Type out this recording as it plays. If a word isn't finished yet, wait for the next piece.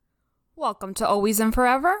Welcome to Always and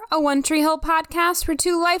Forever, a One Tree Hill podcast where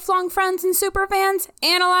two lifelong friends and superfans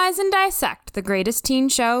analyze and dissect the greatest teen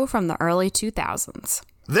show from the early 2000s.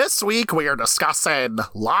 This week we are discussing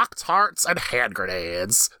Locked Hearts and Hand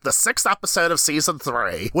Grenades, the 6th episode of Season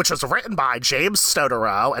 3, which was written by James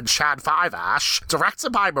Stonerow and Chad Fiveash,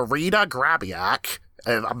 directed by Marina Grabiak,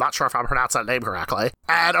 and I'm not sure if I'm pronouncing that name correctly,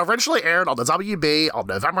 and originally aired on the WB on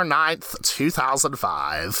November 9th,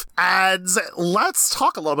 2005. And let's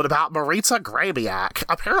talk a little bit about Marina Grabiak.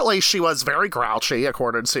 Apparently she was very grouchy,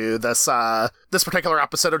 according to this particular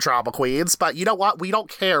episode of Drama Queens, but you know what? We don't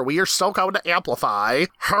care. We are still going to amplify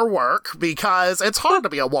her work because it's hard to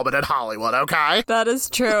be a woman in Hollywood, okay? That is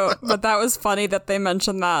true, but that was funny that they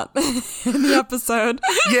mentioned that in the episode.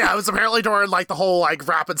 Yeah, it was apparently during the whole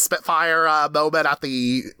rapid Spitfire moment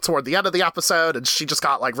toward the end of the episode, and she just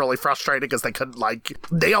got really frustrated because they couldn't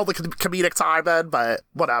nail the comedic time in, but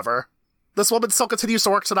whatever. This woman still continues to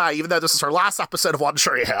work tonight, even though this is her last episode of One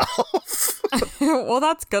Tree Hill. Well,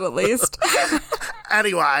 that's good at least.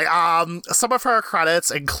 Anyway, some of her credits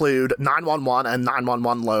include 911 and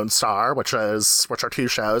 911 Lone Star, which are two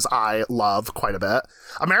shows I love quite a bit.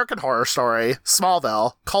 American Horror Story,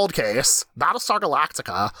 Smallville, Cold Case, Battlestar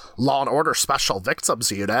Galactica, Law & Order Special Victims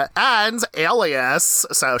Unit, and Alias.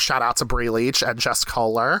 So shout out to Brie Leach and Jess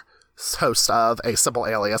Kohler, host of a Simple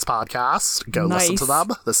Alias podcast. Go listen to them.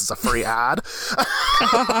 This is a free ad.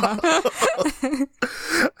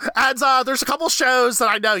 And there's a couple shows that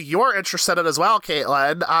I know you're interested in as well,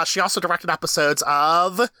 Caitlin. She also directed episodes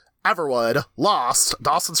of Everwood, Lost,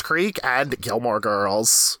 Dawson's Creek, and Gilmore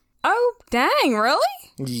Girls. Oh, dang, really?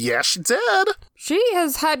 Yes, she did. She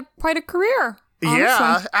has had quite a career. Honestly.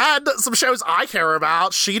 Yeah, and some shows I care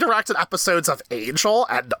about. She directed episodes of Angel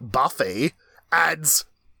and Buffy, and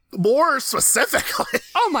more specifically,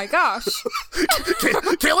 oh my gosh,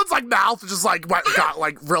 Caitlin's mouth just got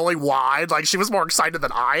really wide. She was more excited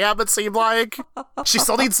than I am, it seemed like. She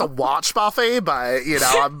still needs to watch Buffy, but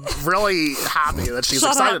I'm really happy that she's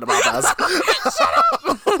excited about this.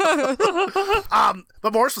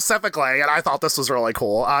 But more specifically, and I thought this was really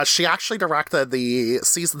cool, she actually directed the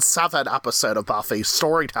season 7 episode of Buffy,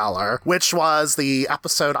 Storyteller, which was the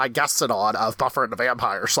episode I guested on of Buffy and the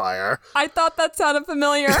Vampire Slayer. I thought that sounded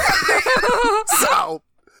familiar. So,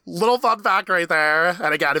 little fun fact right there.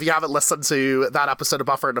 And again, if you haven't listened to that episode of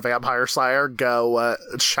Buffy and the Vampire Slayer, go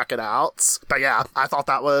check it out. But yeah, I thought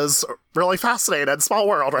that was really fascinating. Small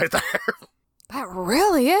world right there. That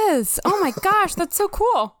really is. Oh my gosh, that's so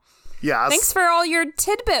cool. Yes. Thanks for all your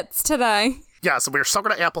tidbits today. Yeah, so we're still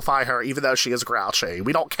going to amplify her even though she is grouchy.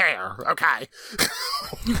 We don't care, okay?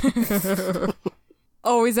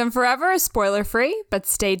 Always and Forever is spoiler-free, but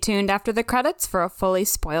stay tuned after the credits for a fully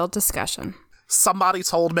spoiled discussion. Somebody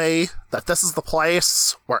told me that this is the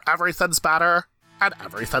place where everything's better and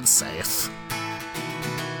everything's safe.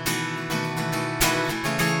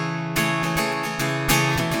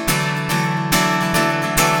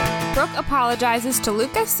 Brooke apologizes to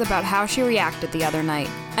Lucas about how she reacted the other night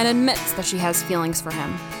and admits that she has feelings for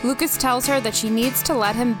him. Lucas tells her that she needs to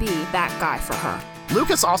let him be that guy for her.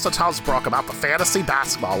 Lucas also tells Brooke about the fantasy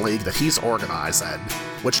basketball league that he's organizing,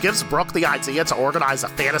 which gives Brooke the idea to organize a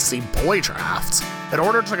fantasy boy draft in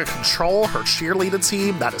order to control her cheerleading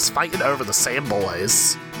team that is fighting over the same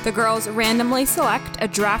boys. The girls randomly select a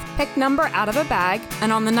draft pick number out of a bag,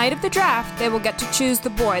 and on the night of the draft, they will get to choose the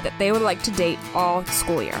boy that they would like to date all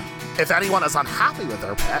school year. If anyone is unhappy with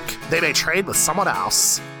their pick, they may trade with someone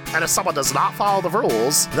else. And if someone does not follow the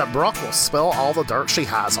rules, then Brooke will spill all the dirt she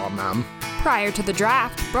has on them. Prior to the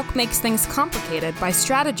draft, Brooke makes things complicated by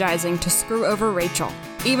strategizing to screw over Rachel.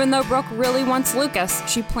 Even though Brooke really wants Lucas,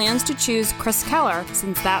 she plans to choose Chris Keller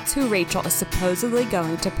since that's who Rachel is supposedly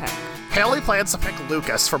going to pick. Haley plans to pick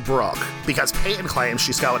Lucas for Brooke because Peyton claims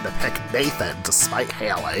she's going to pick Nathan despite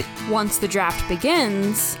Haley. Once the draft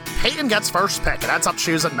begins, Peyton gets first pick and ends up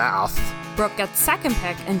choosing Mouth. Brooke gets second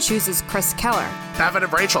pick and chooses Chris Keller. Bevan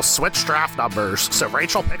and Rachel switch draft numbers, so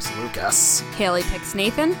Rachel picks Lucas. Haley picks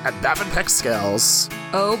Nathan. And Bevan picks Skills.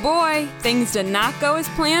 Oh boy, things did not go as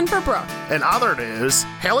planned for Brooke. In other news,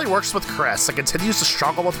 Haley works with Chris and continues to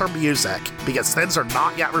struggle with her music because things are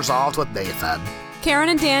not yet resolved with Nathan. Karen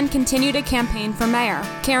and Dan continue to campaign for mayor.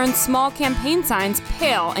 Karen's small campaign signs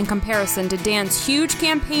pale in comparison to Dan's huge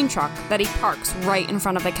campaign truck that he parks right in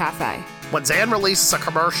front of the cafe. When Dan releases a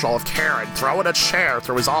commercial of Karen throwing a chair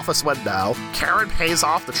through his office window, Karen pays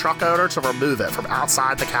off the truck owner to remove it from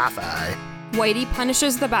outside the cafe. Whitey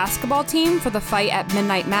punishes the basketball team for the fight at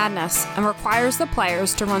Midnight Madness and requires the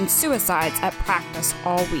players to run suicides at practice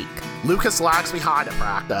all week. Lucas lags behind at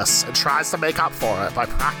practice and tries to make up for it by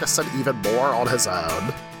practicing even more on his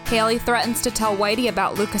own. Haley threatens to tell Whitey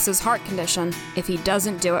about Lucas's heart condition if he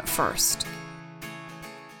doesn't do it first.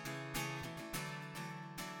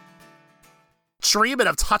 Dreaming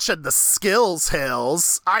of touching the skills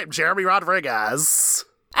hills, I'm Jeremy Rodriguez.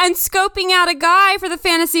 And scoping out a guy for the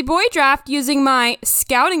Fantasy Boy Draft using my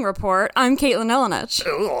scouting report, I'm Caitlin Ilinich.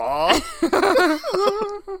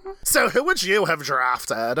 So who would you have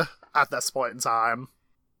drafted at this point in time?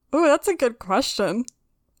 Oh, that's a good question.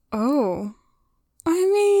 Oh, I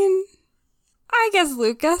mean, I guess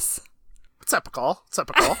Lucas. Typical.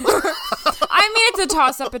 I mean, it's a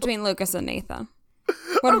toss-up between Lucas and Nathan.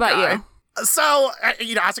 What about you? So, as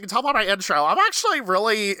you can tell by my intro, I'm actually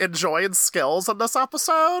really enjoying Skills in this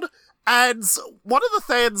episode. And one of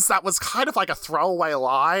the things that was kind of like a throwaway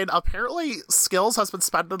line, apparently Skills has been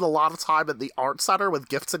spending a lot of time in the art center with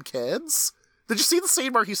gifted kids. Did you see the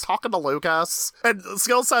scene where he's talking to Lucas? And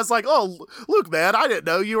Skills says, like, oh, Luke, man, I didn't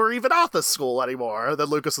know you were even at this school anymore. And then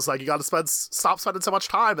Lucas is like, you gotta stop spending so much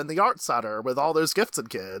time in the art center with all those gifted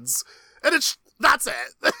kids. And that's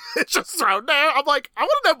it. It's just thrown there. I'm like, I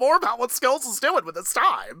want to know more about what Skills is doing with his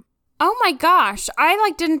time. Oh my gosh,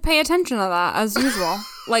 I didn't pay attention to that as usual.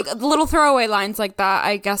 Little throwaway lines like that,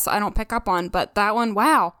 I guess I don't pick up on, but that one,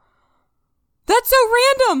 wow. That's so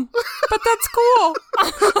random, but that's cool.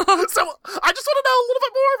 So, I just want to know a little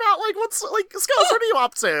bit more about, what's, Skills, what are you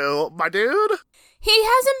up to, my dude? He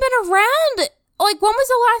hasn't been around. When was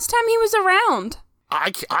the last time he was around?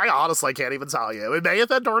 I honestly can't even tell you. It may have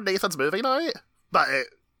been during Nathan's movie night, but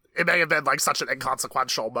it may have been, such an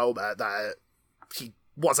inconsequential moment that he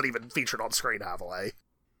wasn't even featured on screen heavily.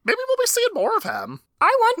 Maybe we'll be seeing more of him.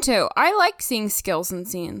 I want to. I like seeing Skills in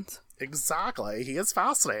scenes. Exactly. He is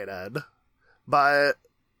fascinated. But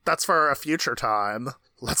that's for a future time.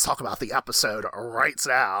 Let's talk about the episode right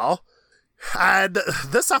now. And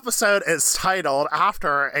this episode is titled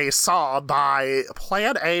after a song by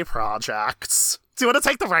Plan A Project. Do you want to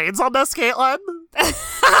take the reins on this, Caitlin?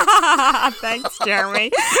 Thanks,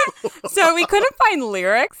 Jeremy. So we couldn't find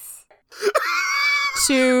lyrics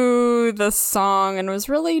to the song, and it was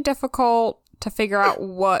really difficult to figure out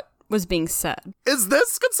what was being said. Is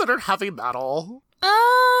this considered heavy metal?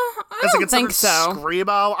 I don't think so.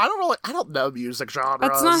 Screamo? I don't know music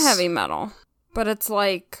genres. It's not heavy metal, but it's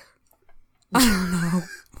I don't know.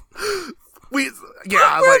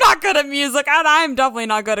 We're not good at music, and I'm definitely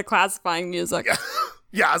not good at classifying music.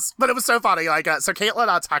 Yes, but it was so funny. So Caitlin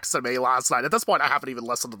texted me last night. At this point, I haven't even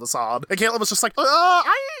listened to the song. And Caitlin was just like, I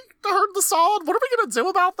heard the song. What are we going to do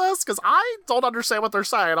about this? Because I don't understand what they're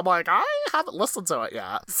saying. I'm like, I haven't listened to it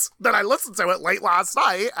yet. Then I listened to it late last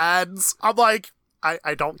night, and I'm like,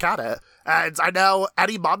 I don't get it. And I know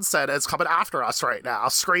Eddie Munson is coming after us right now,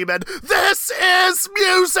 screaming, "This is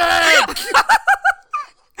music!"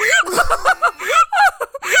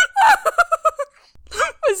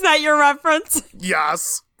 Was that your reference?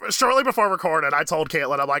 Yes. Shortly before recording, I told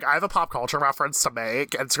Caitlin, I'm like, I have a pop culture reference to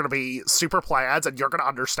make, and it's going to be super planned, and you're going to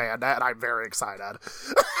understand it, and I'm very excited.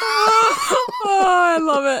 Oh, I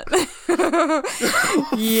love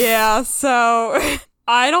it. Yeah, so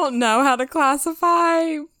I don't know how to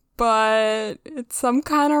classify, but it's some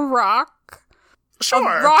kind of rock.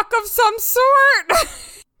 Sure. A rock of some sort.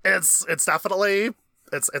 It's definitely,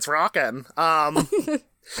 it's rockin'.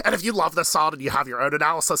 And if you love this song and you have your own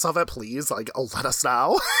analysis of it, please, let us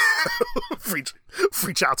know.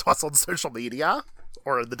 reach out to us on social media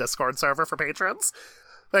or in the Discord server for patrons.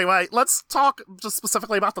 Anyway, let's talk just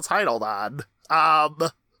specifically about the title, then.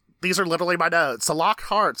 These are literally my notes. The locked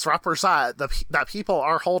hearts represent that people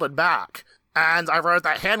are holding back. And I wrote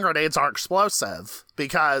that hand grenades are explosive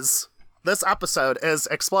because this episode is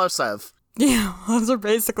explosive. Yeah, those are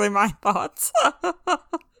basically my thoughts.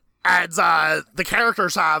 And the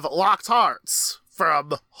characters have locked hearts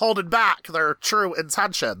from holding back their true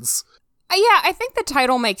intentions. Yeah, I think the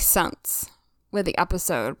title makes sense with the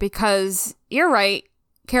episode because you're right.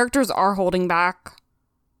 Characters are holding back,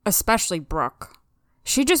 especially Brooke.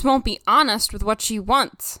 She just won't be honest with what she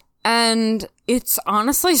wants. And it's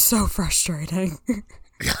honestly so frustrating.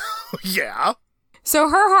 Yeah. So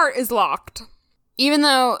her heart is locked. Even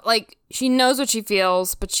though, she knows what she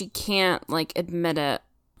feels, but she can't, admit it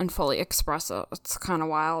and fully express it. It's kind of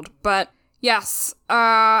wild. But, yes,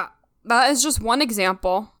 that is just one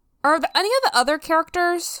example. Are there any of the other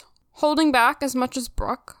characters holding back as much as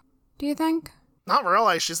Brooke, do you think? Not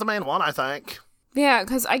really. She's the main one, I think. Yeah,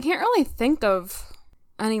 because I can't really think of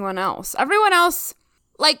anyone else. Everyone else,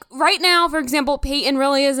 right now, for example, Peyton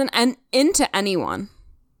really isn't into anyone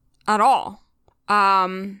at all.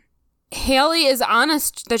 Haley is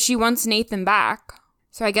honest that she wants Nathan back.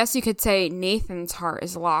 So I guess you could say Nathan's heart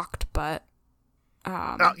is locked, but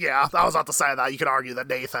Yeah, I was about to say that. You could argue that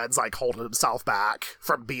Nathan's, like, holding himself back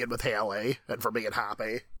from being with Haley and from being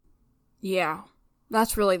happy. Yeah,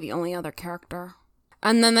 that's really the only other character.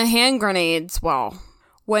 And then the hand grenades, well,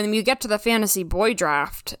 when you get to the fantasy boy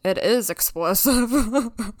draft, it is explosive.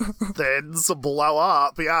 Things blow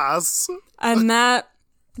up, yes. And that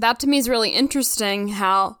to me is really interesting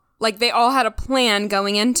how, like, they all had a plan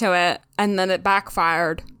going into it, and then it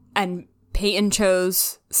backfired, and Peyton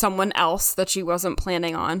chose someone else that she wasn't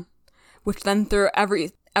planning on, which then threw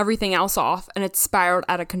everything else off, and it spiraled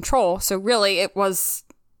out of control. So really, it was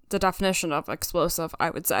the definition of explosive, I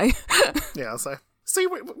would say. Yeah, so see,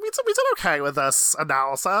 we did okay with this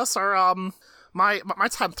analysis. Or my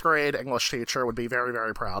 10th grade English teacher would be very,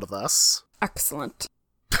 very proud of this. Excellent.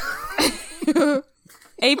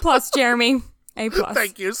 A+, Jeremy. A+.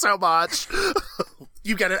 Thank you so much.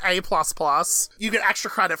 You get an A++. You get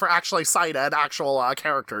extra credit for actually citing actual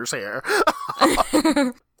characters here.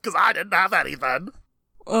 Because I didn't have anything.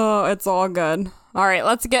 Oh, it's all good. All right,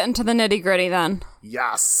 let's get into the nitty-gritty then.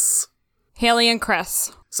 Yes. Haley and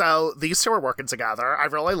Chris. So these two are working together. I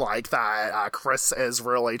really like that Chris is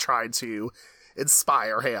really trying to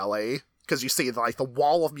inspire Haley. Because you see, like, the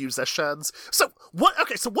wall of musicians. So what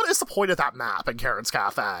is the point of that map in Karen's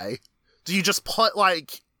Cafe? Do you just put,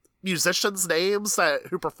 like, musicians' names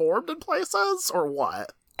who performed in places, or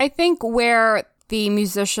what? I think where the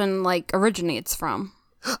musician, like, originates from.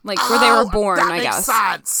 Like, where they were born, I guess.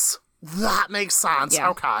 That makes sense. Yeah.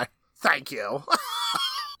 Okay. Thank you.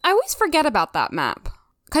 I always forget about that map.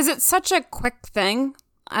 Because it's such a quick thing,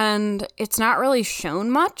 and it's not really shown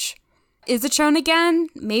much. Is it shown again?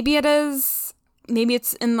 Maybe it is. Maybe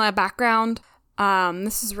it's in the background.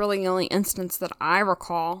 This is really the only instance that I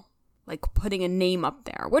recall, like, putting a name up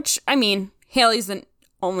there. Which, I mean, Haley's the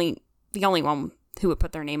only one who would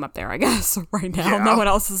put their name up there, I guess, right now. Yeah. No one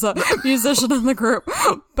else is a musician in the group.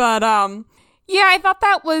 But, yeah, I thought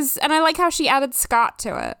that was... And I like how she added Scott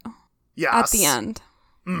to it. Yes. At the end.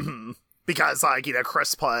 Mm-hmm. Because, like,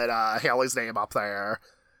 Chris put Haley's name up there.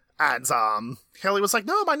 And Haley was like,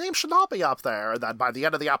 no, my name should not be up there. And then by the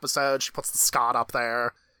end of the episode, she puts the Scott up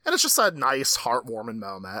there. And it's just a nice, heartwarming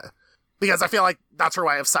moment. Because I feel like that's her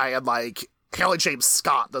way of saying, like, Haley James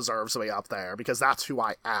Scott deserves to be up there. Because that's who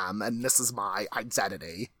I am, and this is my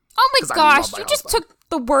identity. Oh my gosh, you just took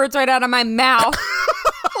the words right out of my mouth.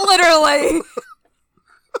 Literally.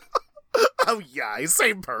 Oh yeah,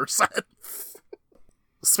 same person.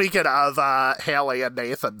 Speaking of Haley and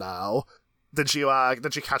Nathan, though, did you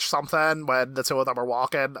catch something when the two of them were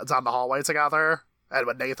walking down the hallway together? And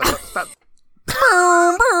when Nathan...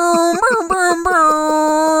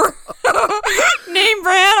 Name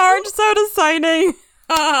brand orange soda signing.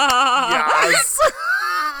 Yes.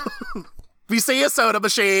 We see a soda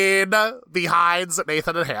machine behind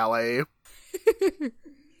Nathan and Haley.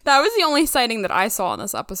 That was the only sighting that I saw in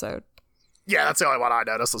this episode. Yeah, that's the only one I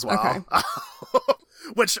noticed as well. Okay.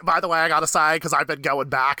 Which, by the way, I gotta say, because I've been going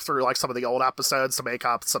back through like some of the old episodes to make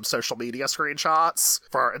up some social media screenshots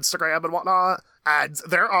for our Instagram and whatnot, and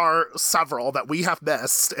there are several that we have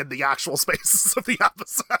missed in the actual spaces of the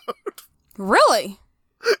episode. Really?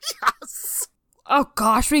 Yes. Oh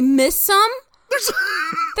gosh, we missed some?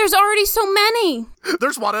 There's already so many.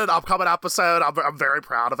 There's one in an upcoming episode. I'm very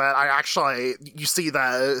proud of it. I actually, you see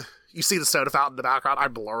the soda fountain in the background. I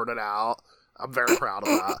blurred it out. I'm very proud of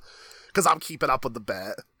that. Because I'm keeping up with the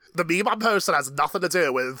bit. The meme I'm posting has nothing to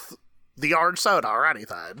do with the orange soda or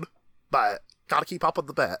anything. But gotta keep up with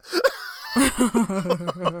the bit.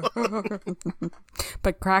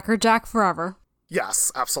 But Cracker Jack forever.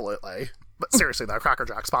 Yes, absolutely. But seriously though, Cracker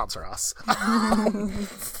Jack, sponsor us.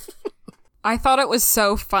 I thought it was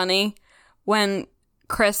so funny when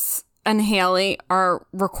Chris and Haley are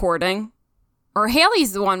recording. Or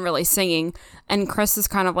Haley's the one really singing, and Chris is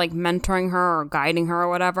kind of like mentoring her or guiding her or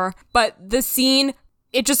whatever. But the scene,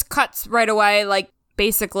 it just cuts right away. Like,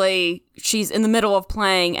 basically, she's in the middle of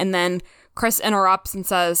playing, and then Chris interrupts and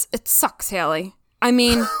says, "It sucks, Haley. I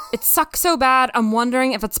mean, it sucks so bad, I'm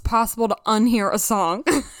wondering if it's possible to unhear a song."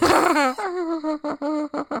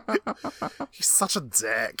 He's such a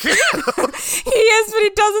dick. He is, but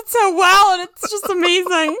he does it so well, and it's just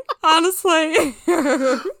amazing, honestly.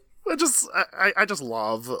 I just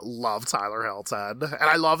love Tyler Hilton. And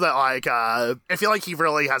I love that, like, I feel like he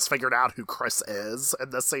really has figured out who Chris is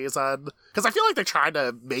in this season. Because I feel like they're trying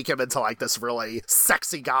to make him into, like, this really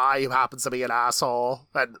sexy guy who happens to be an asshole.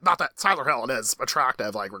 And not that Tyler Hilton is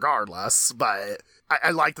attractive, like, regardless, but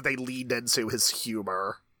I like that they leaned into his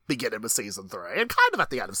humor beginning with season 3, and kind of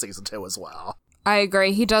at the end of season 2 as well. I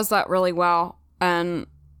agree. He does that really well, and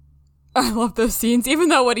I love those scenes, even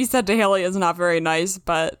though what he said to Haley is not very nice,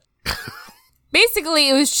 but Basically,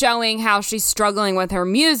 it was showing how she's struggling with her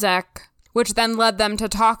music, which then led them to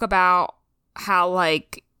talk about how,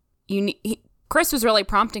 like, Chris was really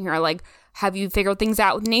prompting her, like, have you figured things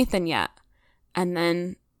out with Nathan yet? And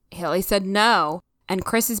then Haley said no. And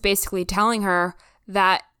Chris is basically telling her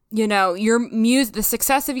that, you know, the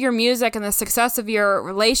success of your music and the success of your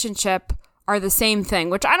relationship are the same thing,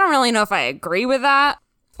 which I don't really know if I agree with that.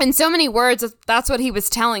 In so many words, that's what he was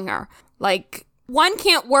telling her. Like, one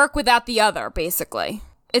can't work without the other, basically.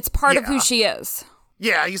 It's part of who she is.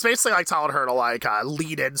 Yeah, he's basically, like, telling her to, like,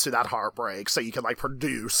 lead into that heartbreak so you can, like,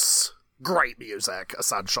 produce great music,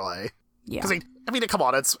 essentially. Yeah. Because, I mean, come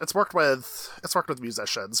on, it's worked with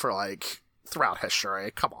musicians for, like, throughout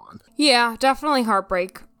history. Come on. Yeah, definitely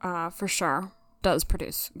heartbreak, for sure. Does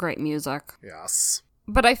produce great music. Yes.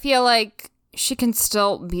 But I feel like she can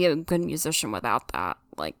still be a good musician without that.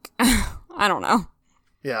 Like, I don't know.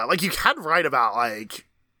 Yeah, like, you can write about, like,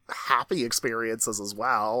 happy experiences as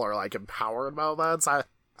well, or, like, empowering moments. I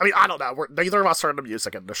mean, I don't know. Neither of us are in the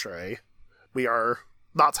music industry. We are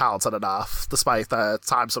not talented enough, despite the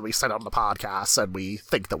times when we sit on the podcast and we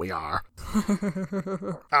think that we are.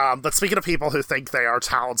 But speaking of people who think they are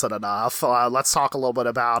talented enough, let's talk a little bit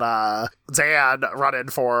about Dan running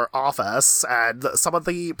for office and some of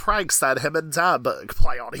the pranks that him and Deb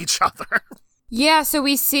play on each other. Yeah, so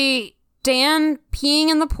we see Dan peeing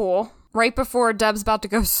in the pool right before Deb's about to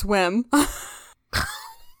go swim.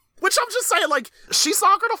 Which I'm just saying, like, she's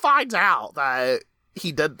not going to find out that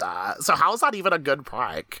he did that. So how is that even a good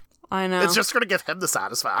prank? I know. It's just going to give him the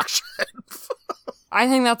satisfaction. I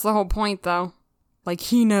think that's the whole point, though. Like,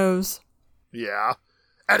 he knows. Yeah.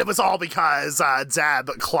 And it was all because Deb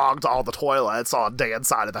clogged all the toilets on Dan's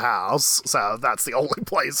side of the house. So that's the only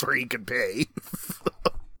place where he could pee.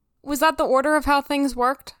 Was that the order of how things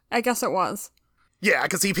worked? I guess it was. Yeah,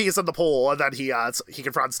 because he pees in the pool, and then he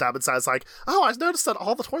confronts Deb and says, like, oh, I've noticed that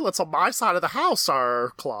all the toilets on my side of the house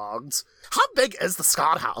are clogged. How big is the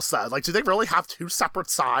Scott house, then? Like, do they really have two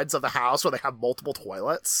separate sides of the house where they have multiple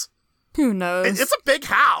toilets? Who knows? It's a big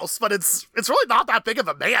house, but it's really not that big of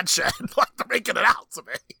a mansion. Like, they're making it out to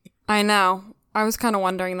me. I know. I was kind of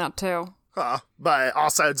wondering that, too. But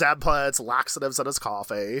also, Deb puts laxatives in his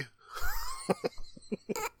coffee.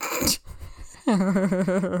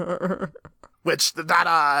 Which,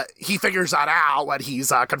 he figures that out when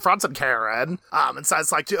he's confronting Karen, and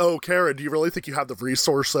says, like, oh, Karen, do you really think you have the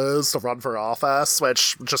resources to run for office?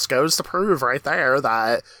 Which just goes to prove right there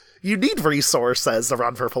that you need resources to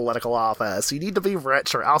run for political office. You need to be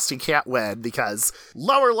rich or else you can't win, because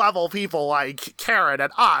lower-level people like Karen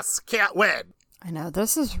and us can't win. I know,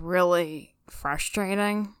 this is really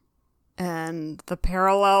frustrating. And the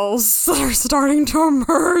parallels that are starting to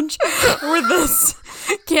emerge with this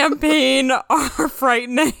campaign are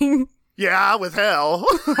frightening. Yeah, with Hill.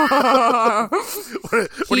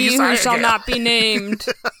 what he who shall not be named.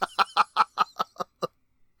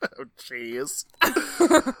 Oh, jeez.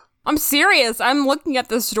 I'm serious. I'm looking at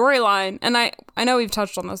the storyline, and I know we've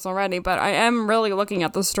touched on this already, but I am really looking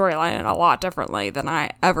at the storyline a lot differently than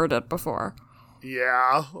I ever did before.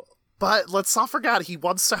 Yeah. But let's not forget, he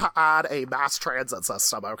wants to add a mass transit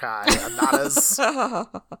system, okay? And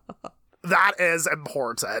that is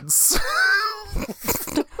importance.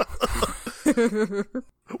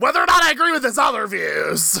 Whether or not I agree with his other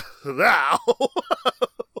views, now.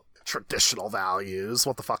 Traditional values,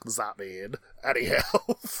 what the fuck does that mean? Anyhow.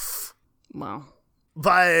 Wow.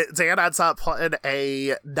 But Dan ends up putting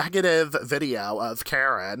a negative video of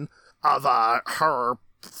Karen, of her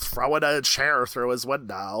throwing a chair through his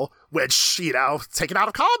window, which, you know, taken out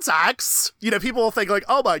of context, you know, people will think like,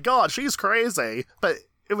 oh my god, she's crazy. But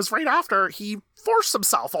it was right after he forced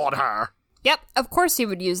himself on her. Yep, of course he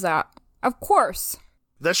would use that. Of course.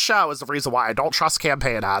 This show is the reason why I don't trust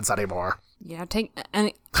campaign ads anymore. Yeah, take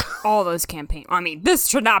all those campaign. I mean, this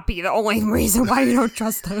should not be the only reason why you don't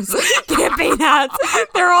trust those campaign ads.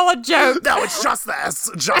 They're all a joke. No, it's just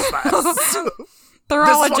this. Just this. They're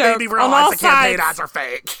all a joke. This is what made me realize the campaign ads are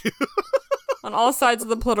fake. On all sides of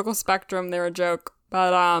the political spectrum, they're a joke.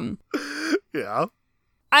 But, yeah.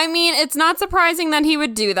 I mean, it's not surprising that he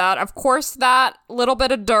would do that. Of course, that little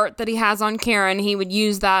bit of dirt that he has on Karen, he would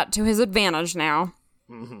use that to his advantage now.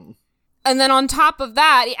 Mm-hmm. And then on top of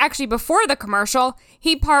that, actually before the commercial,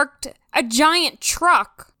 he parked a giant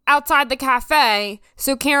truck outside the cafe,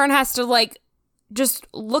 so Karen has to, like, just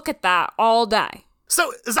look at that all day.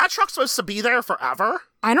 So, is that truck supposed to be there forever?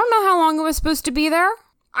 I don't know how long it was supposed to be there.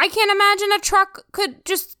 I can't imagine a truck could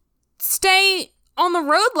just stay on the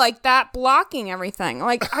road like that, blocking everything.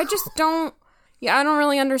 Like, I just don't... Yeah, I don't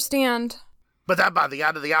really understand. But then by the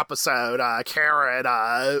end of the episode,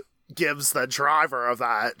 Karen, gives the driver of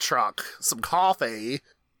that truck some coffee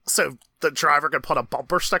so the driver can put a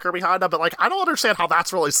bumper sticker behind him, but, like, I don't understand how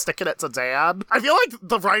that's really sticking it to Dan. I feel like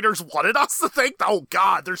the writers wanted us to think, oh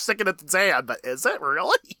god, they're sticking it to Dan, but is it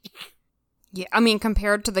really? Yeah, I mean,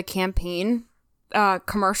 compared to the campaign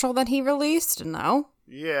commercial that he released, no.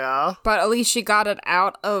 Yeah. But at least she got it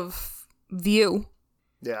out of view.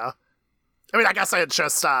 Yeah. I mean, I guess it's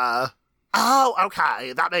just, oh,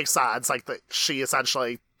 okay, that makes sense. Like, she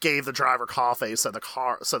essentially gave the driver coffee so the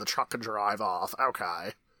truck can drive off.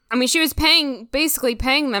 Okay. I mean, she was basically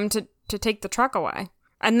paying them to take the truck away.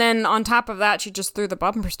 And then on top of that, she just threw the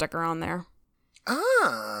bumper sticker on there.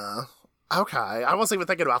 Ah, okay. I wasn't even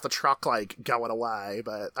thinking about the truck, like, going away,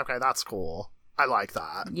 but okay, that's cool. I like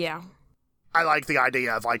that. Yeah. I like the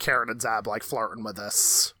idea of, like, Karen and Zeb, like, flirting with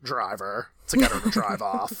this driver to get her to drive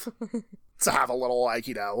off. To have a little, like,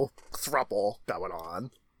 you know, throuple going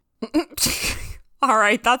on. All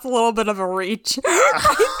right, that's a little bit of a reach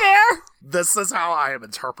right there. This is how I am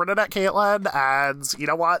interpreting it, Caitlin, and you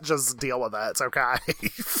know what? Just deal with it. It's okay.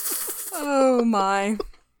 Oh, my.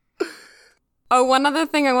 Oh, one other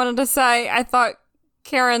thing I wanted to say. I thought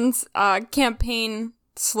Karen's campaign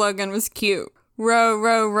slogan was cute. Row,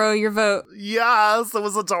 row, row your vote. Yes, it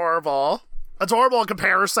was adorable. Adorable in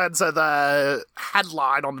comparison to the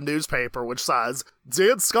headline on the newspaper, which says,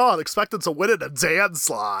 Dan Scott expected to win in a Dan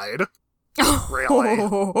slide. Really?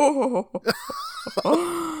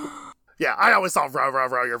 Yeah, I always thought row, row,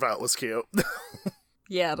 row your vote was cute.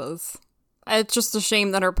 Yeah, it is. It's just a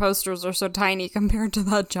shame that her posters are so tiny compared to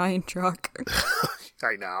that giant truck.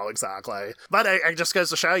 I know, exactly. But it just goes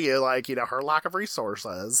to show you, like, you know, her lack of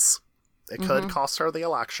resources. It could cost her the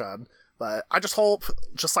election. But I just hope,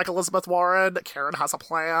 just like Elizabeth Warren, Karen has a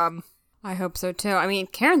plan. I hope so, too. I mean,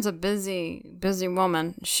 Karen's a busy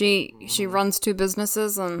woman. She runs 2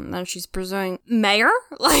 businesses, and then she's pursuing mayor?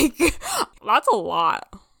 Like, that's a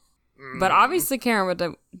lot. But obviously Karen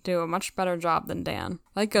would do a much better job than Dan.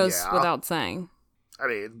 That goes without saying. I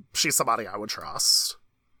mean, she's somebody I would trust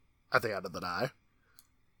at the end of the day.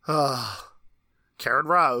 Karen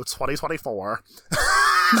Rowe, 2024.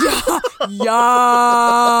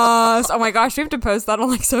 Yes! Oh my gosh, we have to post that on,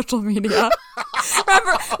 like, social media.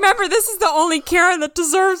 Remember, this is the only Karen that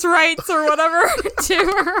deserves rights or whatever to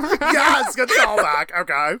her. Yes, good callback.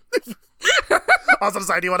 Okay. I was gonna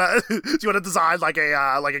say, do you want to design like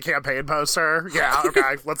a campaign poster? Yeah.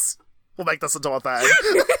 Okay. We'll make this into a thing.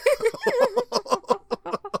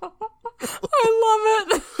 I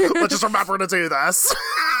love it. Let's just remember to do this.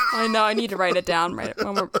 I know. I need to write it down right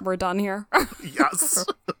when we're done here. Yes.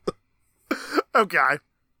 Okay.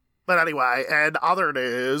 But anyway, in other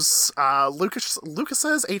news,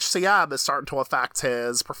 Lucas's HCM is starting to affect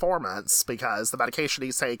his performance because the medication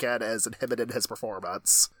he's taken is inhibiting his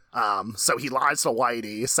performance. So he lies to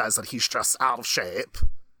Whitey, says that he's just out of shape,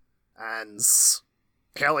 and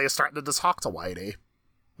Haley is starting to talk to Whitey,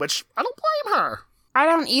 which I don't blame her. I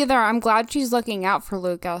don't either. I'm glad she's looking out for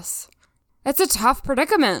Lucas. It's a tough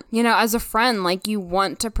predicament. You know, as a friend, like, you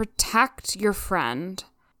want to protect your friend,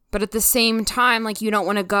 but at the same time, like, you don't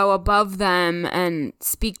want to go above them and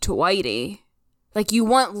speak to Whitey. Like, you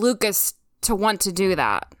want Lucas to want to do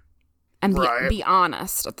that and be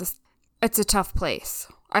honest. It's a tough place.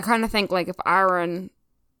 I kind of think, like, if I were in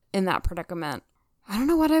that predicament, I don't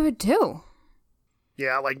know what I would do.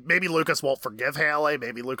 Yeah, like, maybe Lucas won't forgive Haley,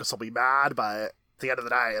 maybe Lucas will be mad, but at the end of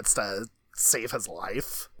the day, it's to save his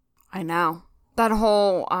life. I know. That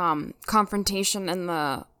whole confrontation in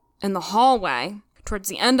the hallway towards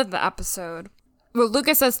the end of the episode, where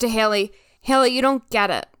Lucas says to Haley, you don't get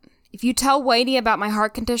it. If you tell Whitey about my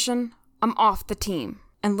heart condition, I'm off the team.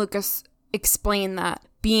 And Lucas explained that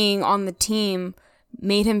being on the team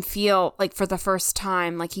made him feel like for the first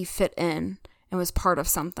time like he fit in and was part of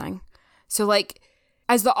something. So, like,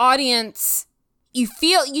 as the audience, you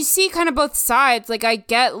see kind of both sides. Like, I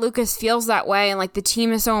get Lucas feels that way, and, like, the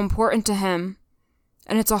team is so important to him,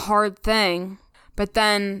 and it's a hard thing. But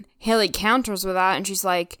then Haley counters with that, and she's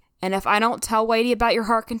like, and if I don't tell Whitey about your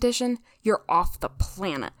heart condition, you're off the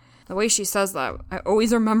planet. The way she says that, I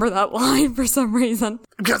always remember that line for some reason.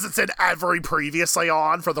 Because it's in every previously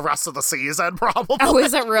on for the rest of the season, probably. Oh,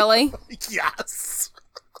 is it really? Yes.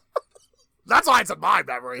 That's why it's in my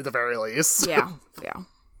memory, at the very least. Yeah.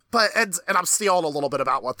 But, and I'm stealing a little bit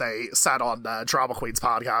about what they said on Drama Queen's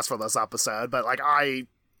podcast for this episode, but, like, I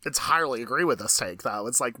entirely agree with this take, though.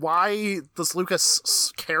 It's like, why does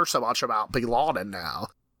Lucas care so much about belonging now?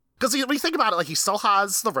 Because when you think about it, like, he still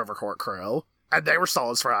has the River Court crew, and they were still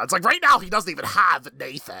his friends. Like, right now, he doesn't even have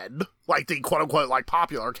Nathan, like, the quote-unquote, like,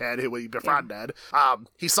 popular kid who he befriended. Yeah.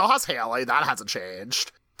 He still has Haley, that hasn't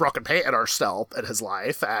changed. Brooke and Peyton are still in his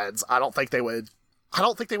life, and I don't think they would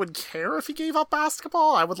care if he gave up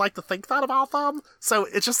basketball. I would like to think that about them. So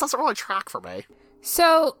it just doesn't really track for me.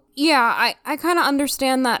 So, yeah, I kind of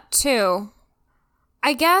understand that too.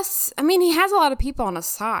 I guess, I mean, he has a lot of people on his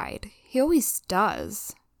side. He always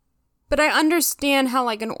does. But I understand how,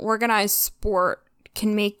 like, an organized sport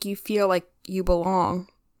can make you feel like you belong.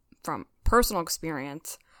 From personal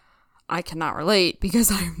experience, I cannot relate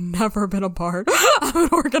because I've never been a part of an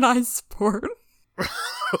organized sport.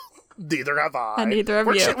 Neither have I. And neither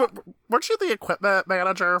have you. Weren't you the equipment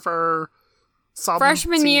manager for some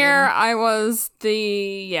freshman team? year? I was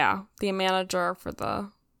the manager for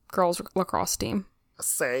the girls lacrosse team.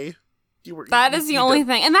 Say, that is the only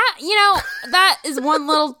thing, and that, you know, that is one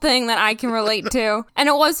little thing that I can relate to, and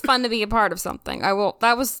it was fun to be a part of something.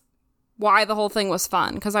 That was why the whole thing was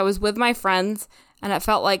fun, because I was with my friends, and it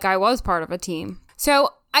felt like I was part of a team.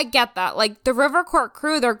 So I get that. Like, the River Court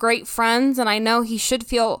crew, they're great friends, and I know he should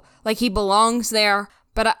feel like he belongs there,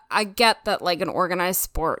 but I get that, like, an organized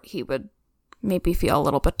sport, he would maybe feel a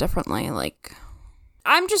little bit differently. Like,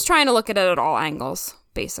 I'm just trying to look at it at all angles,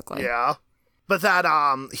 basically. Yeah. But then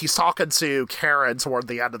he's talking to Karen toward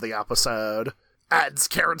the end of the episode, and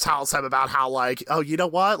Karen tells him about how, like, oh, you know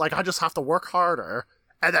what? Like, I just have to work harder.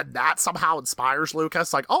 And then that somehow inspires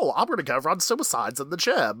Lucas, like, oh, I'm going to go run suicides in the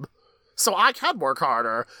gym, so I can work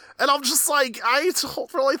harder. And I'm just like, I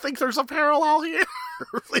don't really think there's a parallel here.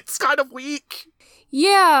 It's kind of weak.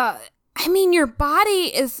 Yeah. I mean, you're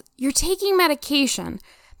taking medication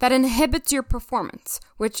that inhibits your performance,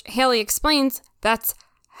 which Haley explains that's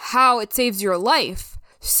how it saves your life.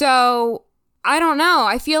 So, I don't know.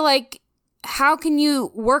 I feel like, how can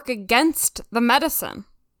you work against the medicine?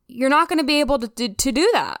 You're not going to be able to do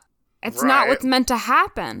that. It's not what's meant to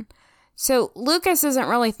happen. So Lucas isn't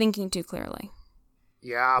really thinking too clearly.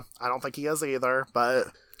 Yeah, I don't think he is either, but...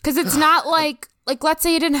 Because it's not like, let's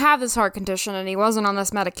say he didn't have this heart condition and he wasn't on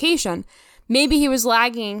this medication. Maybe he was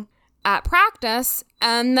lagging at practice,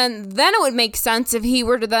 and then it would make sense if he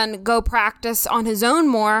were to then go practice on his own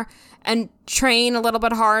more and train a little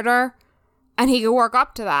bit harder, and he could work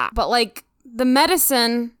up to that. But, like, the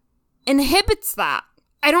medicine inhibits that.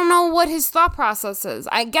 I don't know what his thought process is.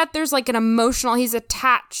 I get there's like he's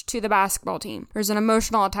attached to the basketball team. There's an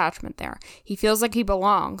emotional attachment there. He feels like he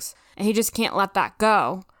belongs, and he just can't let that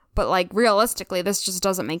go. But, like, realistically, this just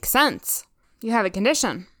doesn't make sense. You have a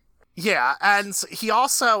condition. Yeah, and he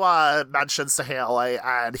also mentions to Haley,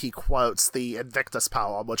 and he quotes the Invictus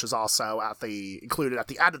poem, which is also included at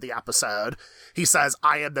the end of the episode. He says,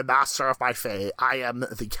 "I am the master of my fate. I am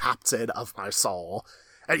the captain of my soul."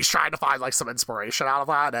 And he's trying to find, like, some inspiration out of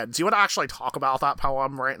that. And do you want to actually talk about that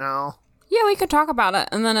poem right now? Yeah, we could talk about it.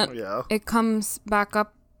 And then it comes back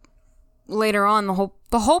up later on.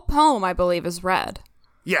 The whole poem, I believe, is read.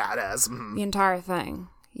 Yeah, it is. Mm-hmm. The entire thing.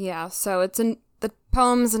 Yeah, so the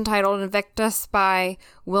poem's entitled Invictus by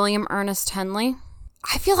William Ernest Henley.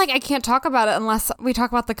 I feel like I can't talk about it unless we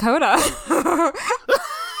talk about the coda.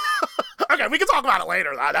 Okay, we can talk about it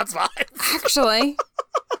later. That's fine. Actually.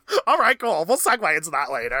 All right, cool. We'll segue into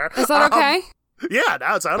that later. Is that okay? Yeah,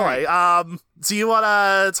 no, totally. Right. Do you want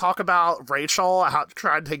to talk about Rachel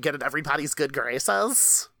trying to get in everybody's good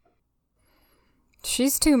graces?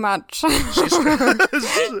 She's too much.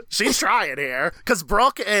 She's trying here. Because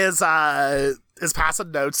Brooke is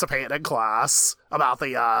passing notes to Peyton in class about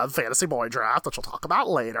the fantasy boy draft, which we'll talk about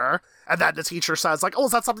later. And then the teacher says, like, oh,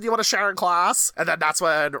 is that something you want to share in class? And then that's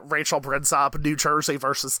when Rachel brings up New Jersey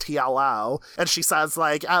versus TLO. And she says,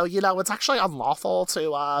 like, oh, you know, it's actually unlawful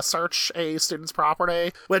to search a student's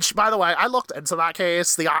property. Which, by the way, I looked into that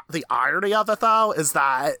case. The irony of it, though, is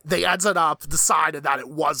that they ended up deciding that it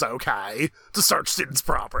was okay to search students'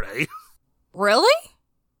 property. Really?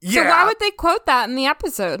 Yeah. So why would they quote that in the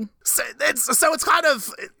episode? So it's kind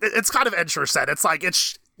of interesting. It's like,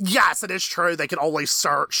 yes, it is true they can only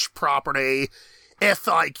search property if,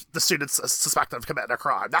 like, the student's suspected of committing a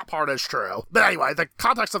crime. That part is true. But anyway, the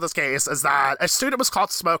context of this case is that a student was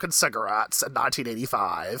caught smoking cigarettes in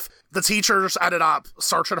 1985. The teachers ended up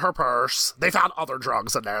searching her purse. They found other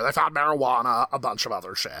drugs in there. They found marijuana, a bunch of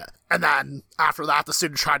other shit. And then after that, the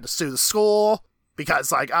student tried to sue the school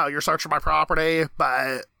because, like, oh, you're searching my property,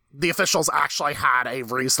 but the officials actually had a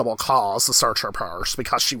reasonable cause to search her purse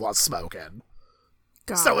because she was smoking.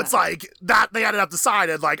 So it's like that they ended up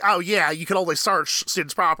deciding, like, oh yeah, you can only search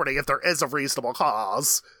students' property if there is a reasonable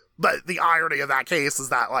cause. But the irony of that case is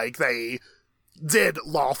that, like, they did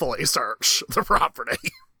lawfully search the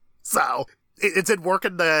property. So it did work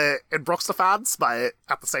in Brooke's defense, but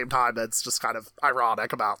at the same time, it's just kind of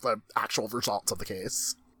ironic about the actual results of the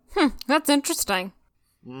case. That's interesting.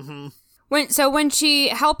 Mm-hmm. When she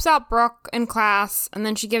helps out Brooke in class, and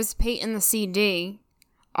then she gives Peyton the CD,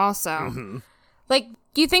 also, like,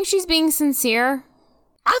 do you think she's being sincere?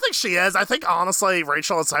 I think she is. I think, honestly,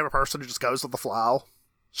 Rachel is the type of person who just goes with the flow.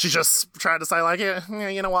 She's just trying to say, like, yeah,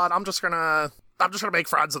 you know what, I'm just gonna make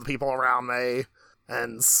friends with the people around me,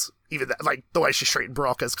 and even, like, the way she's treating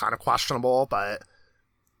Brooke is kind of questionable, but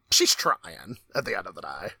she's trying at the end of the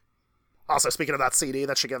day. Also, speaking of that CD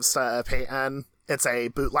that she gives to Peyton, it's a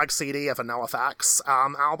bootleg CD of a NoFX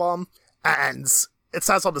album, and it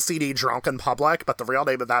says on the CD Drunk in Public, but the real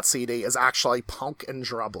name of that CD is actually Punk in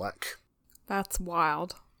Drublic. That's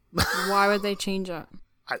wild. Why would they change it?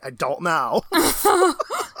 I don't know.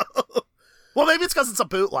 Well, maybe it's because it's a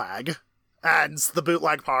bootleg, and the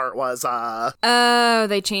bootleg part was, Oh,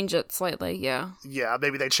 they changed it slightly, yeah. Yeah,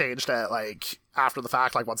 maybe they changed it, like, after the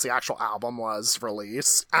fact, like, once the actual album was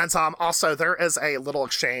released. And, also, there is a little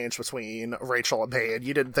exchange between Rachel and Peyton.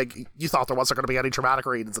 You thought there wasn't going to be any dramatic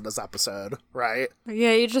readings in this episode, right?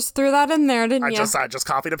 Yeah, you just threw that in there, didn't you? I just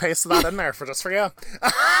copied and pasted that in there for you.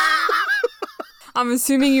 I'm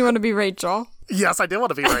assuming you want to be Rachel. Yes, I did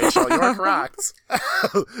want to be Rachel. You are correct.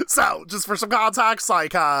 So, just for some context,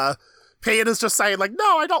 like, Peyton is just saying, like,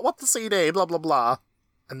 no, I don't want the CD, blah, blah, blah.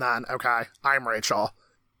 And then, okay, I'm Rachel.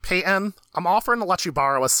 Peyton, I'm offering to let you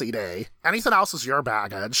borrow a CD. Anything else is your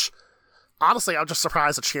baggage. Honestly, I'm just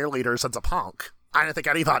surprised the cheerleader's into punk. I didn't think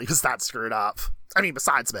anybody was that screwed up. I mean,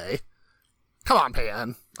 besides me. Come on,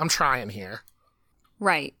 Peyton. I'm trying here.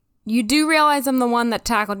 Right. You do realize I'm the one that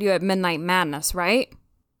tackled you at Midnight Madness, right?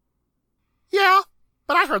 Yeah,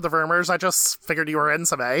 but I heard the rumors. I just figured you were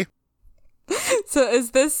into me. So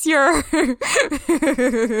is this your...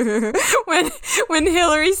 when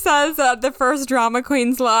Hillary says the first Drama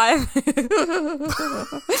Queens live?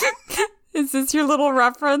 Is this your little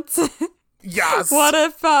reference? Yes. What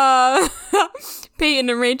if Peyton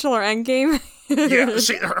and Rachel are endgame? Yeah,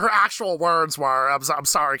 her actual words were, I'm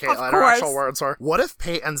sorry, Caitlin, her actual words were, what if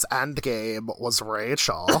Peyton's endgame was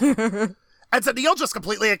Rachel? And Danielle just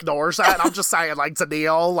completely ignores that. And I'm just saying, like,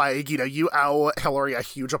 Danielle, like, you know, you owe Hillary a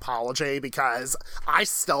huge apology because I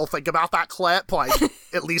still think about that clip, like,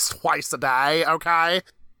 at least twice a day, okay?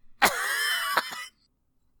 That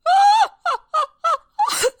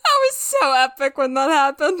was so epic when that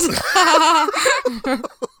happened.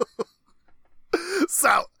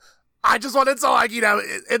 So, I just wanted to, like, you know,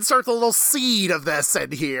 insert the little seed of this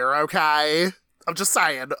in here, okay? I'm just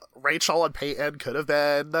saying, Rachel and Peyton could have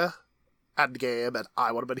been endgame, and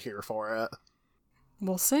I would have been here for it.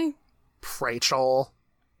 We'll see. Rachel,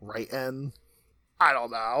 writing. I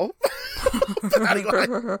don't know. Anyway,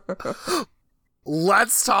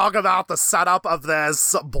 let's talk about the setup of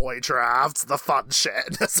this boy draft, the fun shit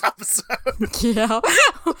in this episode. Yeah.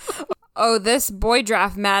 Oh, this boy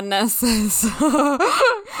draft madness is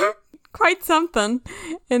quite something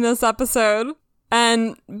in this episode.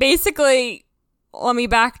 And basically, let me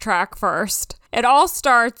backtrack first. It all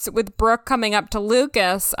starts with Brooke coming up to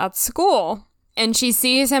Lucas at school, and she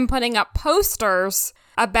sees him putting up posters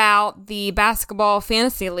about the basketball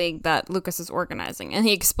fantasy league that Lucas is organizing, and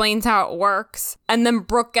he explains how it works. And then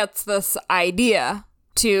Brooke gets this idea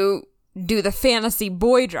to do the fantasy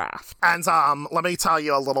boy draft. And let me tell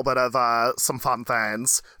you a little bit of some fun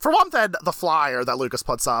things. For one thing, the flyer that Lucas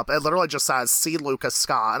puts up, it literally just says, "See Lucas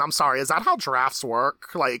Scott." And I'm sorry, is that how drafts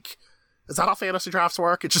work? Like, is that how fantasy drafts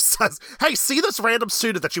work? It just says, hey, see this random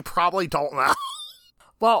student that you probably don't know.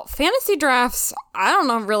 Well, fantasy drafts, I don't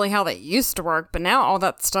know really how they used to work, but now all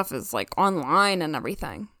that stuff is, like, online and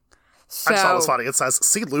everything. So, I just thought it was funny. It says,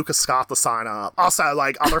 see Lucas Scott to sign up. Also,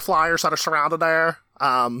 like, other flyers that are surrounded there,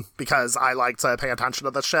 because I like to pay attention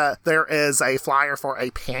to this shit. There is a flyer for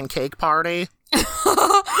a pancake party.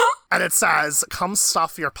 And it says, come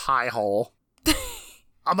stuff your pie hole.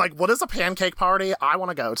 I'm like, what is a pancake party? I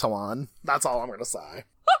want to go to one. That's all I'm going to say.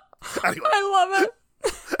 Anyway. I love it.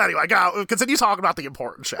 Anyway, go. Continue talking about the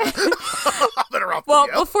important shit. I'm interrupting you. Well,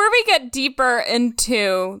 before we get deeper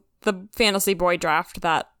into the fantasy boy draft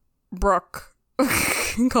that Brooke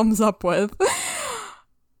comes up with,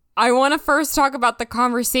 I want to first talk about the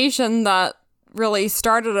conversation that really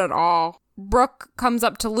started it all. Brooke comes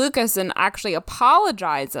up to Lucas and actually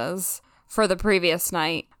apologizes for the previous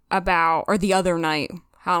night or the other night.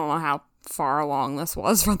 I don't know how far along this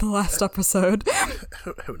was from the last episode.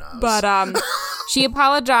 Who knows? But she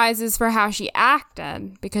apologizes for how she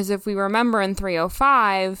acted, because if we remember in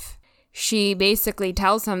 305, she basically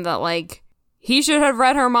tells him that, like, he should have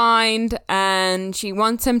read her mind and she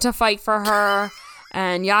wants him to fight for her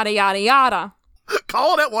and yada, yada, yada.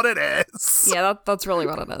 Calling it what it is. Yeah, that's really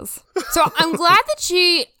what it is. So I'm glad that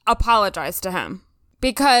she apologized to him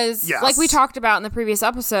because, like we talked about in the previous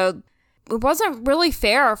episode, it wasn't really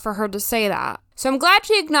fair for her to say that. So I'm glad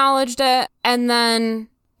she acknowledged it. And then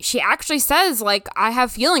she actually says, like, I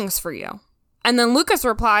have feelings for you. And then Lucas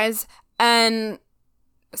replies and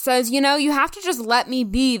says, you have to just let me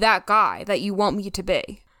be that guy that you want me to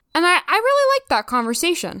be. And I really like that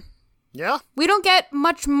conversation. Yeah. We don't get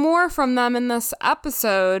much more from them in this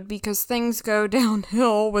episode because things go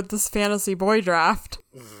downhill with this fantasy boy draft.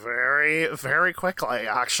 Very, very quickly,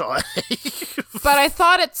 actually. But I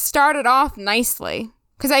thought it started off nicely.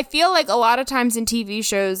 Because I feel like a lot of times in TV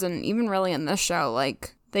shows, and even really in this show,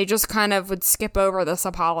 like, they just kind of would skip over this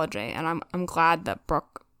apology. And I'm glad that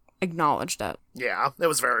Brooke acknowledged it. Yeah, it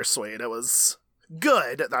was very sweet. It was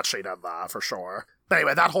good that she did that, for sure. But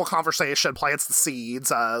anyway, that whole conversation plants the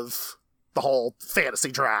seeds of the whole fantasy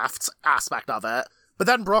draft aspect of it. But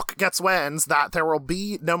then Brooke gets winds that there will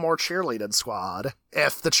be no more cheerleading squad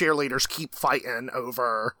if the cheerleaders keep fighting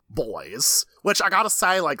over boys. Which I gotta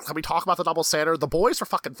say, like, when we talk about the double standard, the boys are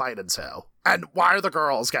fucking fighting too. And why are the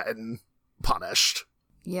girls getting punished?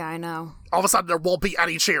 Yeah, I know. All of a sudden there won't be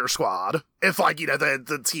any cheer squad if, like,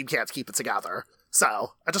 the team can't keep it together.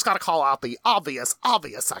 So, I just gotta call out the obvious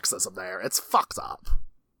sexism there. It's fucked up.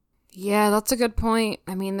 Yeah, that's a good point.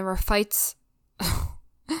 I mean, there were fights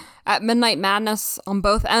at Midnight Madness on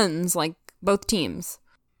both ends, like both teams,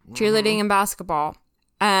 cheerleading and basketball.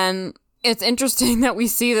 And it's interesting that we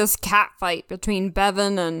see this cat fight between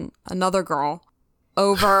Bevan and another girl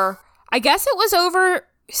over, I guess it was over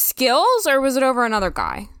skills, or was it over another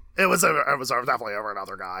guy? It was definitely over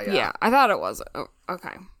another guy, yeah. Yeah, I thought it was. Oh,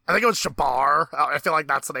 okay. I think it was Jabbar. I feel like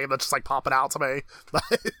that's the name that's just, like, popping out to me.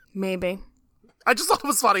 Maybe. I just thought it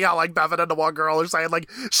was funny how, like, Bevan and the one girl are saying, like,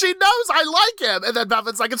 she knows I like him. And then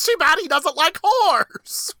Bevan's like, it's too bad he doesn't like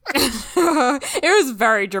whores. It was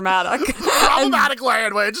very dramatic. Problematic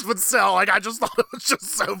language, but still, like, I just thought it was just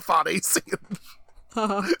so funny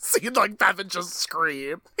seeing like, Bevan just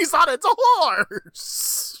scream. He's not into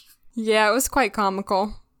whores. Yeah, it was quite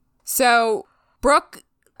comical. So, Brooke,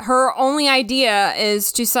 her only idea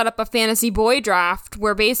is to set up a fantasy boy draft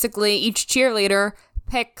where basically each cheerleader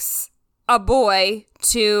picks a boy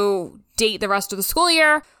to date the rest of the school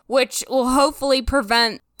year, which will hopefully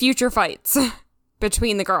prevent future fights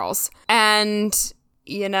between the girls. And,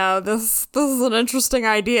 this is an interesting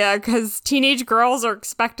idea because teenage girls are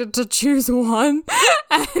expected to choose one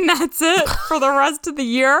and that's it for the rest of the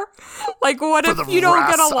year. Like, what if you don't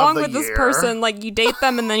get along with this person? Like, you date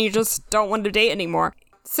them and then you just don't want to date anymore.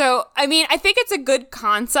 So, I mean, I think it's a good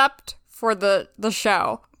concept for the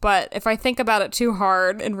show. But if I think about it too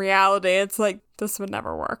hard, in reality, it's like, this would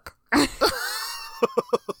never work.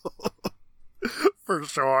 For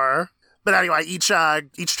sure. But anyway, each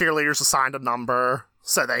cheerleader's assigned a number,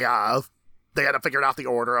 so they end up figuring out the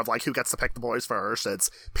order of, like, who gets to pick the boys first. It's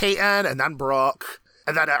Peyton, and then Brooke,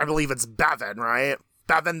 and then I believe it's Bevan, right?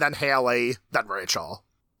 Bevan, then Haley, then Rachel.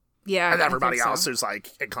 Yeah, and everybody else who's, like,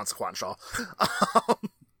 inconsequential.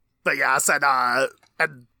 But yes, and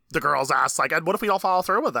the girls ask, like, and what if we don't follow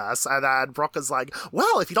through with this? And then Brooke is like,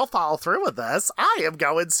 well, if you don't follow through with this, I am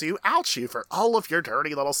going to out you for all of your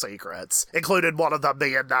dirty little secrets. Included one of them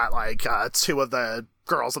being that, like, two of the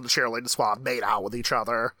girls in the cheerleading squad made out with each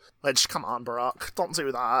other. Which, come on, Brooke, don't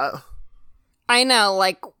do that. I know,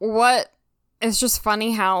 like, what... It's just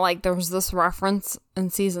funny how, like, there was this reference in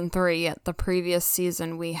season 3. At the previous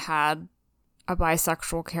season, we had a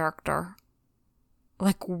bisexual character.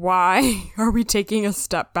 Like, why are we taking a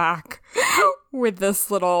step back with this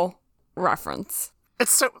little reference?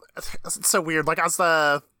 It's so weird. Like, as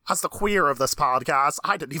the queer of this podcast,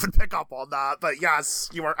 I didn't even pick up on that. But yes,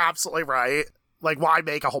 you are absolutely right. Like, why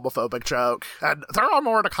make a homophobic joke? And there are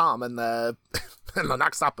more to come in the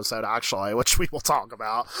next episode, actually, which we will talk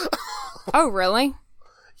about. Oh, really?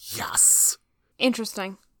 Yes.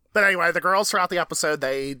 Interesting. But anyway, the girls throughout the episode,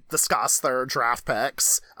 they discuss their draft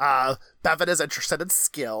picks. Bevan is interested in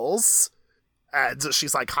skills, and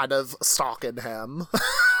she's, like, kind of stalking him.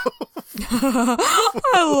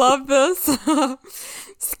 I love this.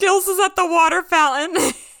 Skills is at the water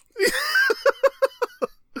fountain.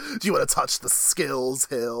 Do you want to touch the skills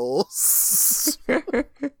hills?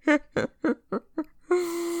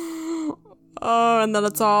 Oh, and then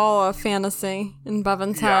it's all a fantasy in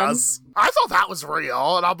Bevan's head. Yes. I thought that was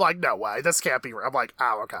real, and I'm like, no way, this can't be real. I'm like,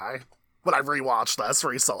 oh, okay. When I rewatched this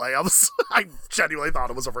recently, I genuinely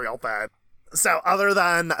thought it was a real thing. So, other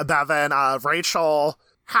than Bevan, Rachel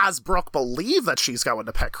has Brooke believe that she's going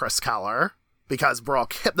to pick Chris Keller, because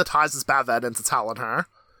Brooke hypnotizes Bevan into telling her.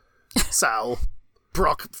 So,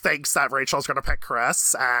 Brooke thinks that Rachel's going to pick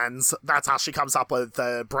Chris, and that's how she comes up with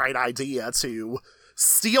the bright idea to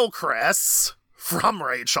steal Chris from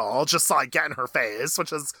Rachel, just like get in her face,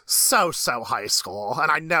 which is so high school.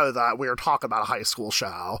 And I know that we were talking about a high school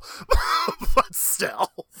show, but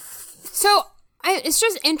still. So it's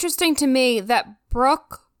just interesting to me that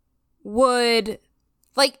Brooke would,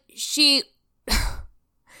 like,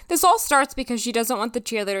 this all starts because she doesn't want the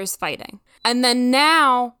cheerleaders fighting. And then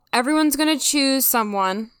now everyone's going to choose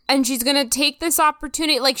someone and she's going to take this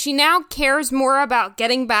opportunity. Like, she now cares more about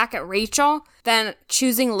getting back at Rachel than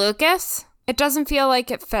choosing Lucas. It doesn't feel like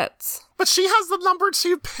it fits. But she has the number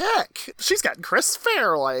 2 pick. She's getting Chris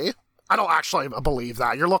Fairley. I don't actually believe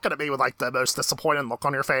that. You're looking at me with, like, the most disappointed look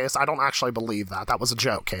on your face. I don't actually believe that. That was a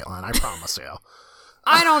joke, Caitlin. I promise you.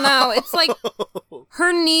 I don't know. It's like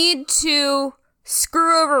her need to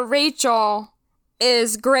screw over Rachel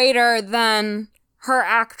is greater than her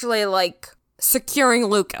actually, like, securing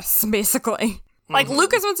Lucas, basically. Like,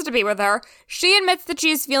 Lucas wants to be with her. She admits that she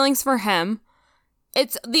has feelings for him.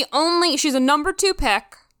 She's a number 2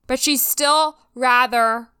 pick, but she's still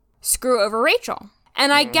rather screw over Rachel.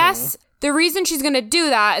 And I guess the reason she's going to do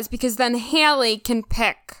that is because then Haley can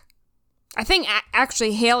pick. I think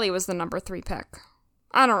actually Haley was the number 3 pick.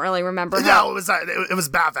 I don't really remember. No, it was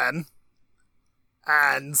Bevan.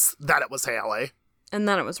 And then it was Haley. And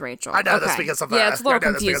then it was Rachel. I know this because of the, it's a little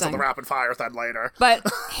confusing. This because of the rapid fire thing later. But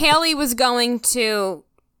Haley was going to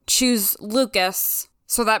choose Lucas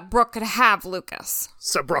so that Brooke could have Lucas.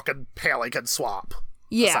 So Brooke and Haley could swap.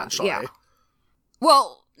 Yeah, essentially. Yeah.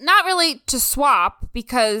 Well, not really to swap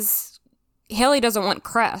because Haley doesn't want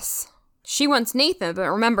Chris. She wants Nathan, but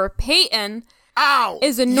remember, Peyton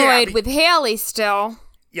is annoyed with Haley still.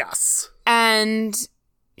 Yes. And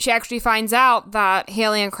she actually finds out that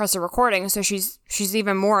Haley and Chris are recording, so she's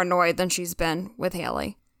even more annoyed than she's been with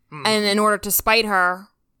Haley. And in order to spite her,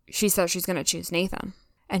 she says she's going to choose Nathan.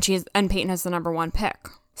 And Peyton has the number 1 pick.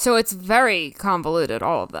 So it's very convoluted,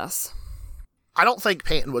 all of this. I don't think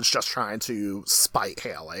Peyton was just trying to spite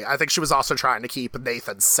Haley. I think she was also trying to keep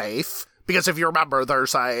Nathan safe. Because if you remember,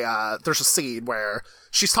 there's a scene where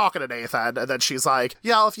she's talking to Nathan, and then she's like,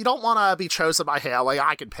 yeah, if you don't want to be chosen by Haley,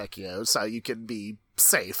 I can pick you, so you can be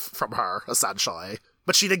safe from her, essentially.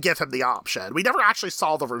 But she didn't give him the option. We never actually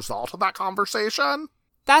saw the result of that conversation.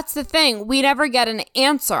 That's the thing. We never get an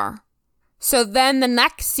answer. So then the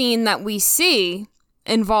next scene that we see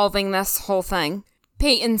involving this whole thing,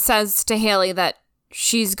 Peyton says to Haley that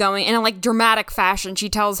she's going, in a, like, dramatic fashion, she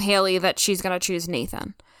tells Haley that she's going to choose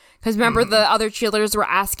Nathan. Because remember, the other cheerleaders were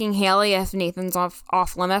asking Haley if Nathan's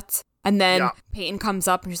off limits. And then Peyton comes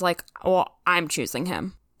up and she's like, well, I'm choosing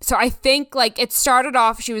him. So I think, like, it started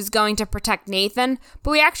off she was going to protect Nathan,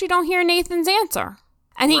 but we actually don't hear Nathan's answer.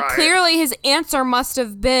 And clearly, his answer must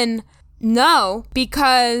have been no,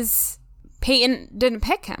 because Peyton didn't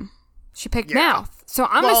pick him. She picked Mouth. So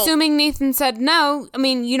I'm assuming Nathan said, no, I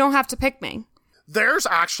mean, you don't have to pick me. There's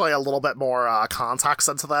actually a little bit more context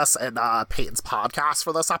into this in Peyton's podcast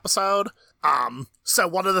for this episode. So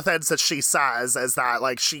one of the things that she says is that,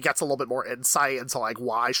 like, she gets a little bit more insight into, like,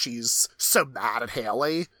 why she's so mad at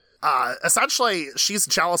Haley. Essentially, she's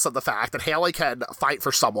jealous of the fact that Haley can fight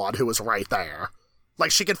for someone who was right there.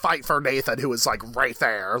 Like, she can fight for Nathan, who was, like, right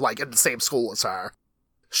there, like, in the same school as her.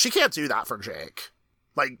 She can't do that for Jake.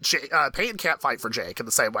 Like, Peyton can't fight for Jake in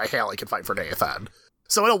the same way Haley can fight for Nathan.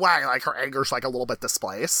 So in a way, like, her anger's, like, a little bit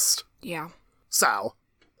displaced. Yeah. So,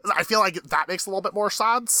 I feel like that makes a little bit more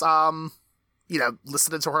sense,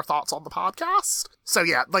 listening to her thoughts on the podcast. So,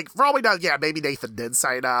 yeah, like, for all we know, yeah, maybe Nathan did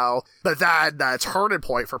say no. But then the turning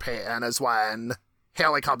point for Peyton is when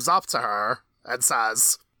Haley comes up to her and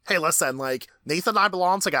says, hey, listen, like, Nathan and I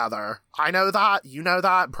belong together. I know that, you know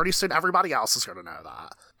that, and pretty soon everybody else is going to know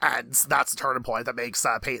that. And that's the turning point that makes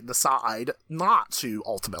Peyton decide not to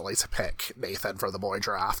ultimately to pick Nathan for the boy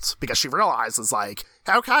draft. Because she realizes, like,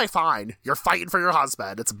 okay, fine, you're fighting for your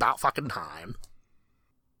husband. It's about fucking time.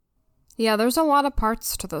 Yeah, there's a lot of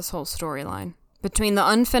parts to this whole storyline. Between the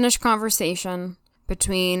unfinished conversation,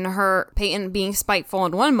 between Peyton being spiteful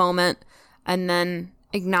in one moment, and then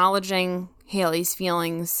acknowledging Haley's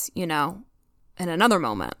feelings, in another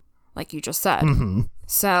moment, like you just said. Mm-hmm.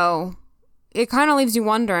 So it kind of leaves you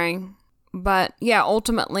wondering. But yeah,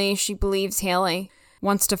 ultimately, she believes Haley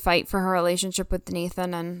wants to fight for her relationship with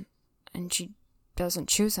Nathan, and she doesn't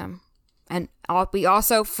choose him. And we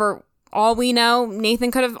also, for all we know,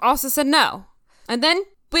 Nathan could have also said no. And then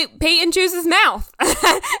Peyton chooses Mouth. And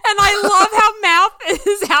I love how Mouth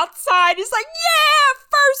is outside. He's like, yeah,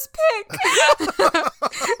 first pick.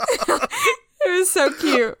 It was so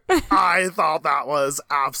cute. I thought that was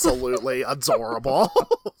absolutely adorable.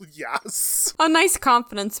 Yes. A nice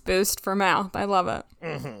confidence boost for Mouth. I love it.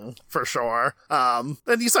 For sure. And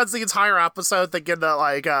he spends the entire episode thinking that,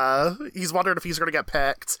 like, he's wondering if he's going to get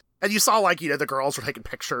picked. And you saw, like, the girls were taking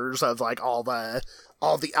pictures of, like, all the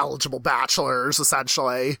eligible bachelors,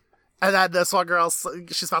 essentially. And then this one girl,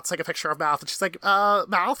 she's about to take a picture of Mouth, and she's like,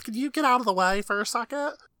 Mouth, can you get out of the way for a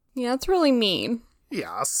second? Yeah, it's really mean.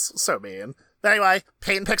 Yes, so mean. Anyway,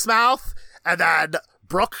 Peyton picks Mouth, and then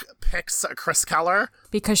Brooke picks Chris Keller.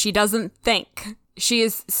 Because she doesn't think. She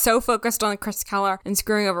is so focused on Chris Keller and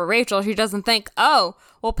screwing over Rachel, she doesn't think, oh,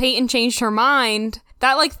 well, Peyton changed her mind.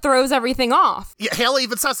 That, like, throws everything off. Yeah, Haley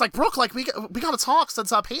even says, like, Brooke, like, we gotta talk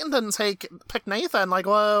since Peyton didn't pick Nathan. Like,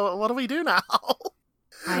 well, what do we do now?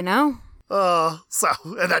 I know.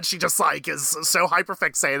 And then she just, like, is so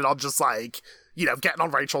hyperfixated on just, like, getting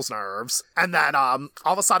on Rachel's nerves. And then, all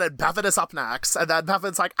of a sudden, Bevan is up next. And then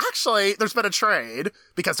Bevan's like, actually, there's been a trade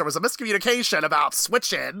because there was a miscommunication about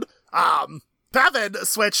switching. Bevan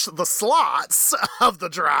switched the slots of the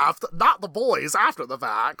draft, not the boys after the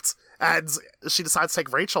fact. And she decides to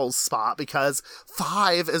take Rachel's spot because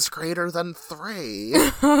 5 is greater than 3.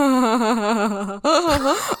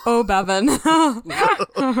 Oh, Bevan.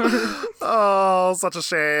 Oh, such a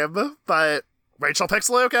shame. But Rachel picks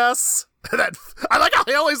Lucas. And then I like how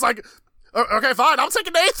Haley's like, okay, fine, I'm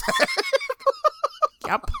taking Nathan.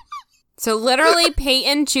 Yep. So literally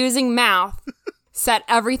Peyton choosing Mouth set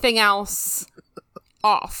everything else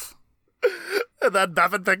off. And then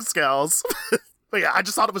Bevan picks Skills. But yeah, I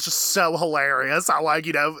just thought it was just so hilarious how, like,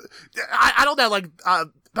 I don't know, like,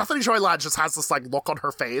 Bethany Joy Lenz just has this, like, look on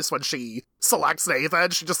her face when she selects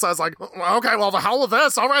Nathan. She just says, like, okay, well, the hell with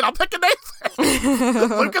this. All right, I'm picking Nathan.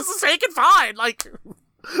 Lucas is taken fine. Like,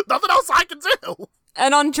 nothing else I can do.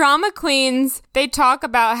 And on Drama Queens, they talk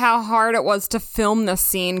about how hard it was to film this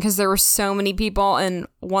scene because there were so many people in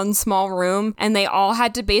one small room and they all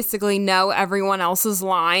had to basically know everyone else's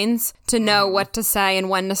lines to know what to say and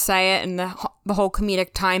when to say it and the whole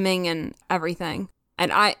comedic timing and everything.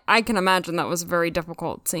 And I can imagine that was a very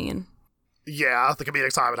difficult scene. Yeah, the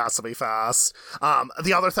comedic timing has to be fast.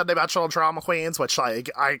 The other thing they mentioned on Drama Queens, which, like,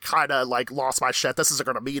 I kind of, like, lost my shit. This isn't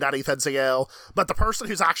going to mean anything to you. But the person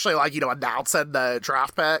who's actually, like, announcing the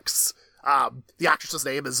draft picks, the actress's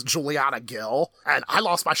name is Juliana Gill. And I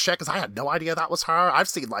lost my shit because I had no idea that was her. I've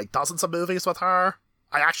seen, like, dozens of movies with her.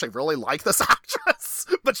 I actually really like this actress,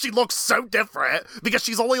 but she looks so different because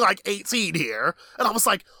she's only, like, 18 here. And I was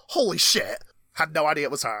like, holy shit. Had no idea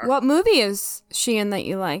it was her. What movie is she in that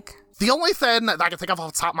you like? The only thing that I can think of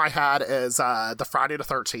off the top of my head is the Friday the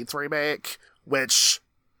 13th remake, which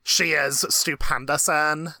she is stupendous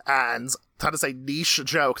in, and that is a niche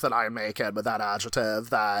joke that I am making with that adjective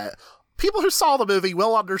that people who saw the movie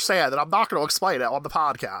will understand, and I'm not going to explain it on the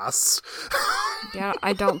podcast. Yeah,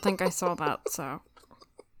 I don't think I saw that, so...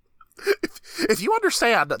 If you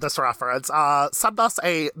understand this reference, send us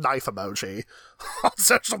a knife emoji on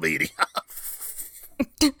social media.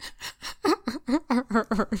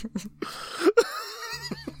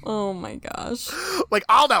 Oh my gosh. Like,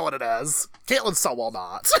 I'll know what it is. Caitlin so will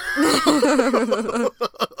not.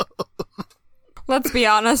 Let's be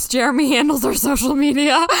honest, Jeremy handles our social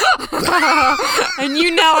media. And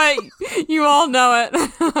you know it. You all know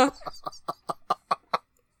it.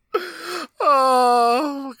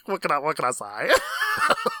 Oh, what can I say?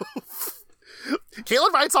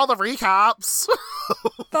 Caitlin writes all the recaps.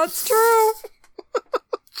 That's true.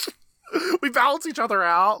 We balance each other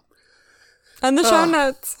out. And the show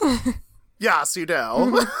notes. Yes, you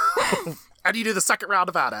do. And you do the second round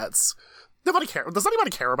of edits. Nobody cares. Does anybody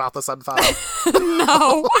care about this info?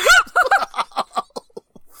 No.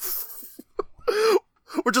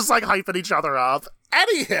 We're just, like, hyping each other up.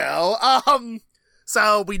 Anyhow,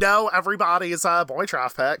 so we know everybody's boy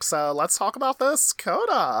draft pick, so let's talk about this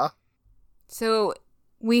coda. So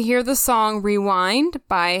we hear the song Rewind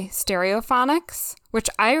by Stereophonics, which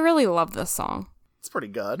I really love this song. It's pretty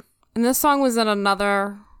good. And this song was in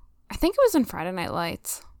another, I think it was in Friday Night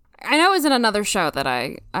Lights. I know it was in another show that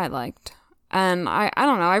I liked. And I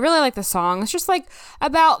don't know, I really like the song. It's just like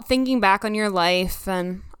about thinking back on your life,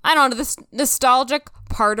 and I don't know, this nostalgic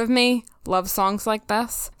part of me loves songs like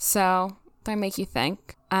this. So they make you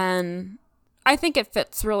think. And I think it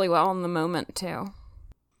fits really well in the moment too.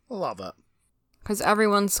 Love it. Because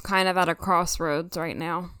everyone's kind of at a crossroads right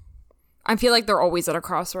now. I feel like they're always at a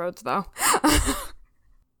crossroads though.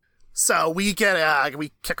 So we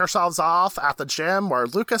kick ourselves off at the gym where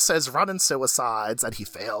Lucas is running suicides and he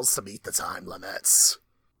fails to meet the time limits.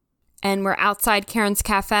 And we're outside Karen's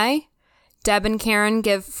cafe. Deb and Karen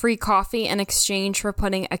give free coffee in exchange for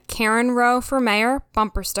putting a Karen Rowe for Mayor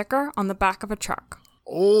bumper sticker on the back of a truck.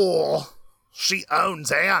 Oh, She owned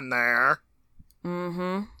Dan there.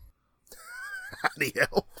 Mm-hmm.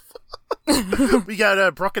 Anywho. We go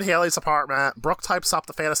to Brooke and Haley's apartment. Brooke types up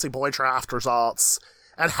the Fantasy Boy draft results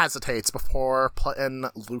and hesitates before putting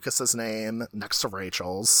Lucas's name next to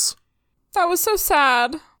Rachel's. That was so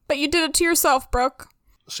sad. But you did it to yourself, Brooke.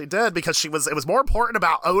 She did, because it was more important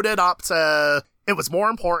about owning up to... It was more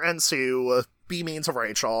important to be mean to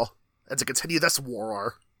Rachel and to continue this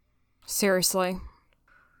war. Seriously.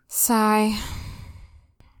 Sigh.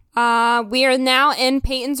 We are now in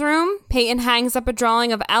Peyton's room. Peyton hangs up a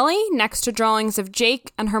drawing of Ellie next to drawings of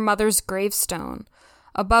Jake and her mother's gravestone.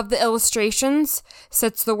 Above the illustrations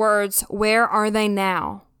sits the words, "Where are they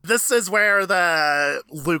now?" This is where the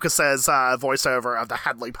Lucas's voiceover of the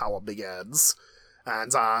Henley poem begins.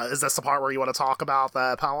 And is this the part where you want to talk about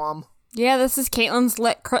the poem? Yeah, this is Caitlin's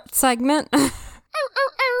Lit Crit segment.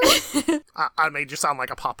 I made you sound like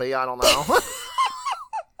a puppy, I don't know.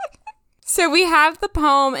 So we have the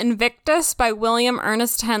poem Invictus by William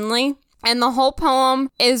Ernest Henley, and the whole poem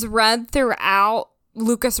is read throughout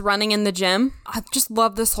Lucas running in the gym. I just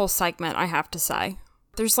love this whole segment, I have to say.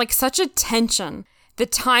 There's like such a tension. The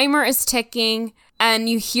timer is ticking, and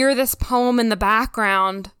you hear this poem in the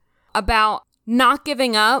background about not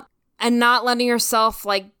giving up and not letting yourself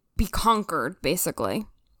like be conquered, basically,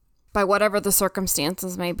 by whatever the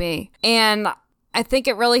circumstances may be. And I think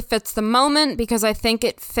it really fits the moment because I think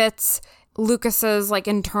it fits Lucas's like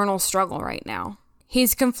internal struggle right now.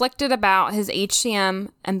 He's conflicted about his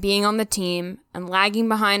HCM and being on the team and lagging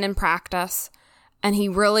behind in practice, and he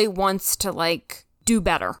really wants to like do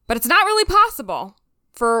better. But it's not really possible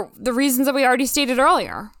for the reasons that we already stated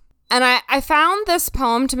earlier. And I found this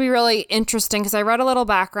poem to be really interesting because I read a little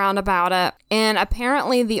background about it, and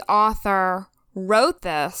apparently the author wrote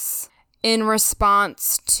this in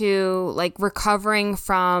response to like recovering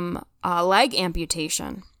from a leg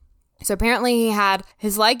amputation. So apparently he had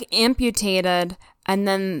his leg amputated, and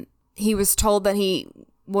then he was told that he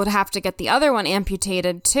would have to get the other one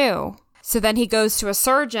amputated too. So then he goes to a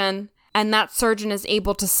surgeon, and that surgeon is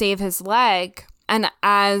able to save his leg. And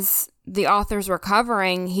as the author's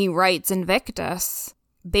recovering, he writes Invictus,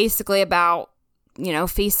 basically about, you know,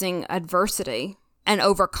 facing adversity and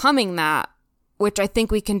overcoming that, which I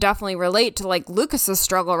think we can definitely relate to like Lucas's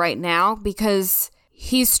struggle right now, because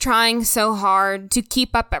he's trying so hard to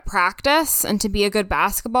keep up at practice and to be a good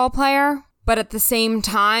basketball player. But at the same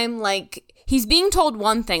time, like, he's being told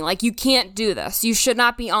one thing, like, you can't do this. You should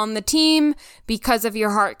not be on the team because of your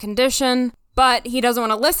heart condition. But he doesn't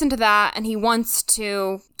want to listen to that, and he wants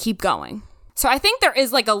to keep going. So I think there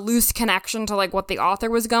is like a loose connection to like what the author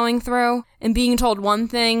was going through and being told one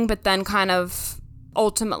thing, but then kind of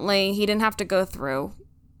ultimately he didn't have to go through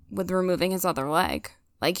with removing his other leg.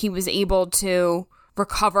 Like, he was able to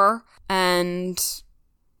recover, and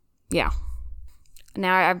yeah.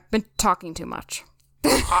 Now I've been talking too much.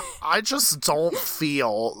 I just don't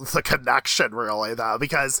feel the connection really, though,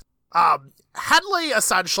 because Henley,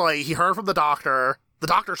 essentially, he heard from the doctor. The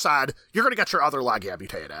doctor said, "You're going to get your other leg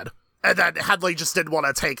amputated." And then Henley just didn't want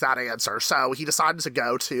to take that answer, so he decided to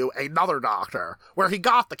go to another doctor, where he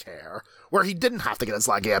got the care, where he didn't have to get his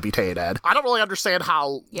leg amputated. I don't really understand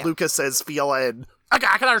how Lucas is feeling. Okay,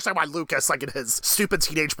 I can understand why Lucas, like, in his stupid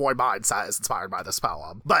teenage boy mindset, is inspired by this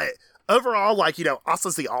poem. But overall, like, you know, us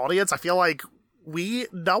as the audience, I feel like we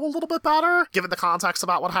know a little bit better, given the context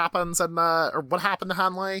about what happens in or what happened to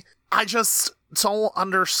Henley. I just don't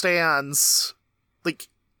understand, like,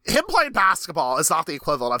 him playing basketball is not the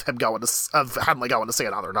equivalent of Henley going to see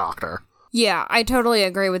another doctor. Yeah, I totally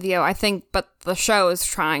agree with you. I think, but the show is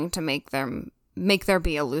trying to make there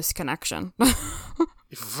be a loose connection.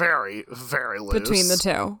 Very, very loose. Between the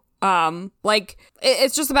two. Like,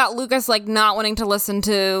 it's just about Lucas, like, not wanting to listen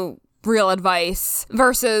to real advice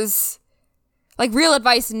versus, like, real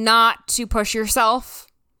advice not to push yourself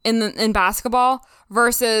in basketball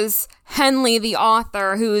versus Henley, the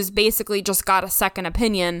author, who's basically just got a second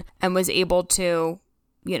opinion and was able to,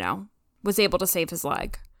 you know, save his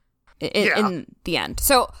leg in the end.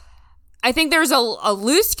 So I think there's a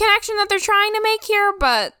loose connection that they're trying to make here,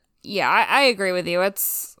 but yeah, I agree with you.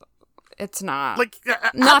 It's not like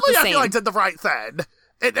not Henley, the same. I feel like did the right thing.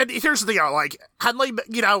 And here's the deal, like, Henley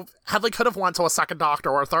could have went to a second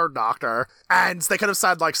doctor or a third doctor, and they could have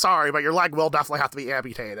said, like, sorry, but your leg will definitely have to be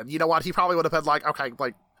amputated. You know what? He probably would have been like, okay,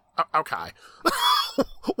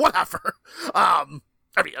 whatever. I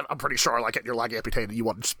mean, I'm pretty sure, like, getting your leg amputated, you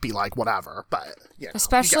wouldn't just be like, whatever, but, you know,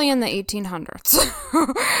 especially in the 1800s.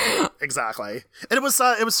 Exactly. And it was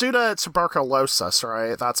due to tuberculosis,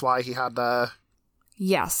 right? That's why he had to...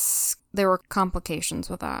 Yes, there were complications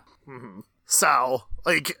with that. Mm-hmm. So,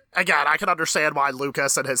 like, again, I can understand why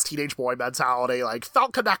Lucas and his teenage boy mentality, like,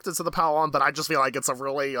 felt connected to the poem, but I just feel like it's a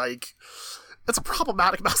really, like, it's a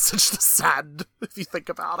problematic message to send, if you think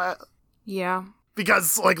about it. Yeah.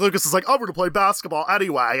 Because, like, Lucas is like, oh, we're gonna play basketball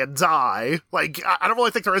anyway and die. Like, I don't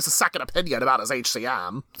really think there is a second opinion about his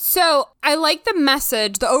HCM. So, I like the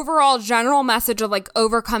message, the overall general message of, like,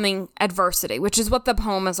 overcoming adversity, which is what the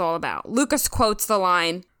poem is all about. Lucas quotes the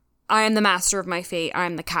line, I am the master of my fate, I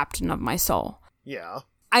am the captain of my soul. Yeah.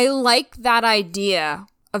 I like that idea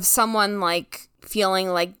of someone, like, feeling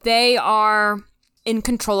like they are in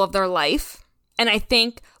control of their life. And I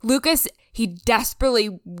think Lucas, he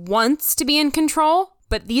desperately wants to be in control,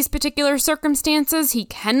 but these particular circumstances he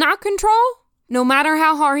cannot control, no matter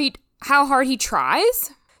how hard he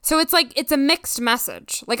tries. So it's like, it's a mixed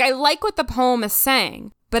message. Like, I like what the poem is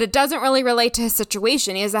saying, but it doesn't really relate to his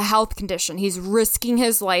situation. He has a health condition. He's risking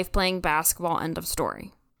his life playing basketball, end of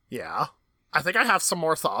story. Yeah. I think I have some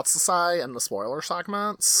more thoughts to say in the spoiler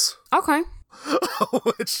segments. Okay.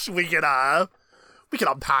 Which we can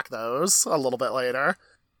unpack those a little bit later.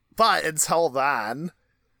 But until then,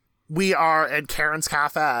 we are in Karen's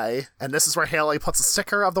cafe, and this is where Haley puts a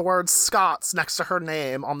sticker of the word Scots next to her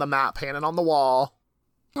name on the map painted on the wall.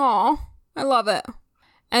 Aw, I love it.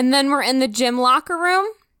 And then we're in the gym locker room.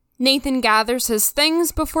 Nathan gathers his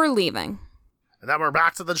things before leaving. And then we're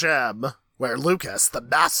back to the gym, where Lucas, the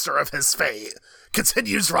master of his fate,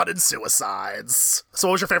 continues running suicides. So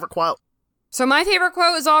what was your favorite quote? So my favorite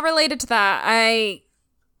quote is all related to that.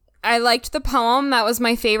 I liked the poem. That was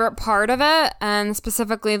my favorite part of it. And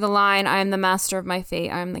specifically the line, I am the master of my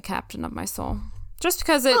fate. I am the captain of my soul. Just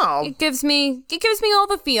because it gives me all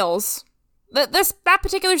the feels. That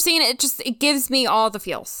particular scene, it gives me all the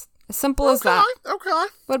feels. As simple as that. Okay.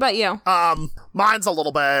 What about you? Mine's a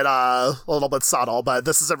little bit subtle, but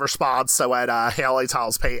this is in response to when Haley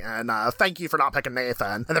tells Peyton, thank you for not picking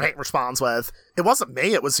Nathan. And then Peyton responds with, it wasn't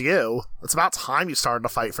me, it was you. It's about time you started to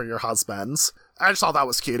fight for your husbands. I just thought that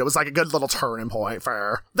was cute. It was like a good little turning point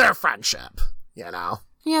for their friendship, you know?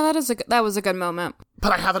 Yeah, that was a good moment.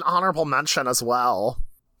 But I have an honorable mention as well.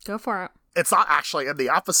 Go for it. It's not actually in the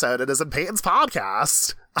episode, it is in Peyton's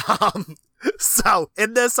podcast. So,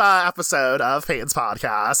 in this episode of Peyton's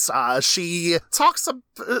podcast, she talks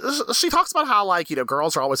about how, like, you know,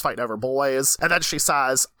 girls are always fighting over boys, and then she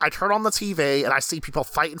says, I turn on the TV and I see people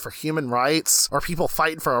fighting for human rights, or people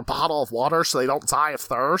fighting for a bottle of water so they don't die of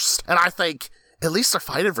thirst, and I think, at least they're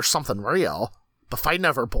fighting for something real, but fighting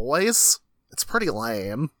over boys? It's pretty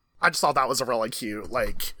lame. I just thought that was a really cute,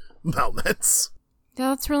 like, moment. Yeah,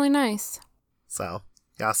 that's really nice. So,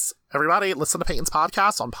 yes, everybody listen to Peyton's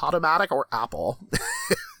podcast on Podomatic or Apple.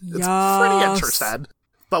 It's pretty interesting.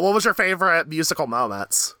 But what was your favorite musical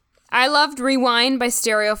moments? I loved Rewind by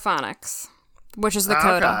Stereophonics, which is the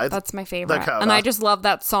coda. Okay. That's my favorite. And I just love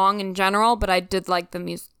that song in general, but I did like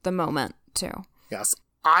the moment, too. Yes.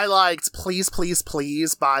 I liked Please, Please,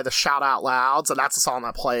 Please by the Shout Out Louds, and that's a song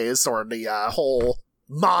that plays during the whole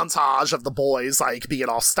montage of the boys, like, being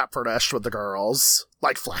all Stepfordish with the girls,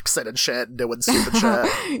 like, flexing and shit and doing stupid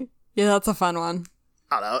shit. Yeah, that's a fun one.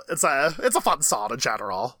 I don't know. It's a fun song in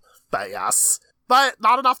general. But yes. But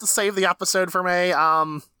not enough to save the episode for me.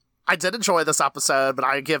 I did enjoy this episode, but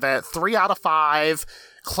I give it 3 out of 5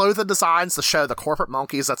 clothing designs to show the corporate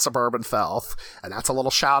monkeys at Suburban Filth. And that's a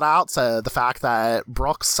little shout out to the fact that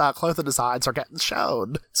Brooke's clothing designs are getting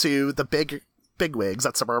shown to the big wigs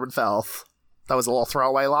at Suburban Filth. That was a little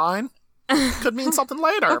throwaway line. Could mean something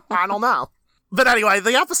later. I don't know. But anyway,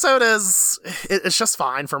 the episode it's just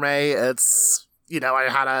fine for me. It's, you know, I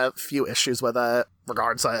had a few issues with it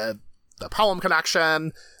regards to the poem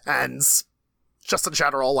connection and just in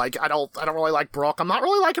general, like, I don't really like Brooke. I'm not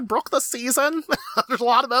really liking Brooke this season. There's a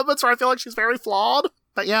lot of moments where I feel like she's very flawed.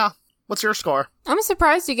 But yeah, what's your score? I'm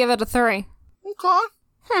surprised you give it a 3. Okay.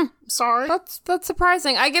 Sorry. That's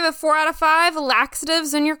surprising. I give it 4 out of 5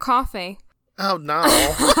 laxatives in your coffee. Oh no.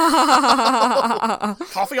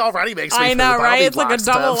 Coffee already makes me I know, poop. right? It's like a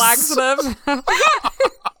double laxative.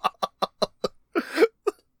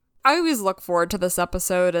 I always look forward to this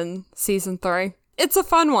episode in season 3. It's a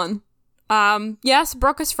fun one. Yes,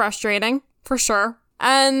 Brooke is frustrating, for sure.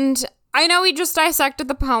 And I know we just dissected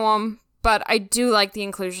the poem, but I do like the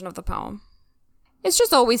inclusion of the poem. It's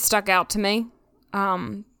just always stuck out to me.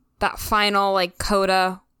 That final, like,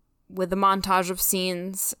 coda with the montage of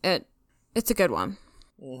scenes, it's a good one.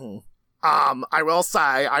 Mm-hmm. I will say,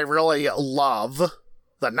 I really love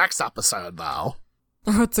the next episode, though.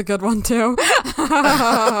 Oh, it's a good one, too.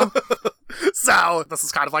 So, this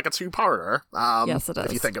is kind of like a 2-parter. Yes, it is.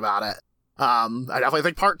 If you think about it. I definitely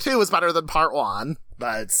think part 2 is better than part 1,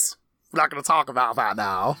 but We're not going to talk about that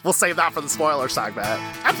now. We'll save that for the spoiler segment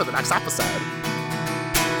and for the next episode.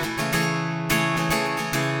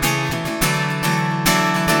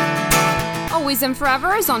 Always and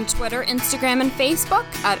Forever is on Twitter, Instagram, and Facebook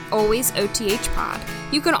at AlwaysOTHPod.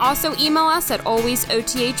 You can also email us at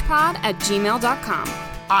alwaysothpod@gmail.com.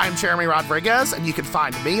 I'm Jeremy Rodriguez, and you can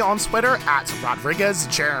find me on Twitter at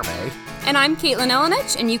RodriguezJeremy. And I'm Caitlin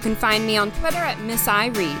Elenich, and you can find me on Twitter at Miss I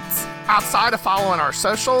Reads. Outside of following our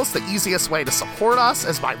socials, the easiest way to support us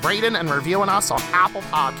is by rating and reviewing us on Apple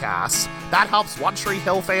Podcasts. That helps One Tree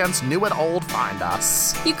Hill fans new and old find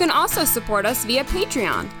us. You can also support us via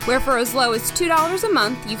Patreon, where for as low as $2 a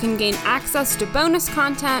month, you can gain access to bonus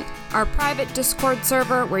content, our private Discord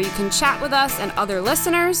server where you can chat with us and other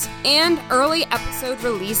listeners, and early episode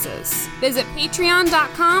releases. Visit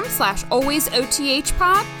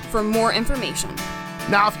patreon.com/alwaysothpod for more information.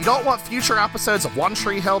 Now, if you don't want future episodes of One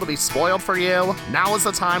Tree Hill to be spoiled for you, now is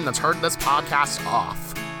the time to turn this podcast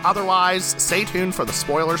off. Otherwise, stay tuned for the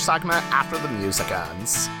spoiler segment after the music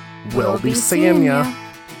ends. We'll be seeing ya.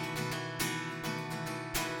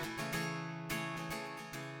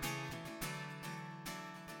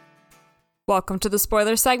 Welcome to the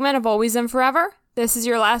spoiler segment of Always and Forever. This is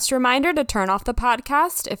your last reminder to turn off the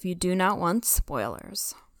podcast if you do not want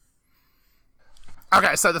spoilers.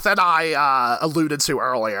 Okay, so the thing I alluded to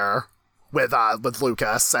earlier with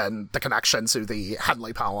Lucas and the connection to the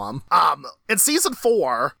Henley poem, in season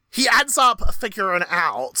 4, he ends up figuring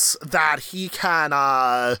out that he can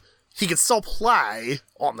still play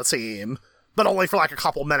on the team, but only for like a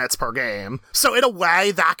couple minutes per game. So in a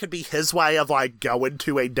way, that could be his way of like going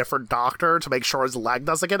to a different doctor to make sure his leg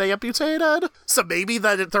doesn't get amputated. So maybe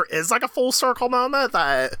that there is like a full circle moment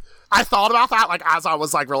that I thought about that like as I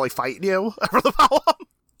was like really fighting you over the poem.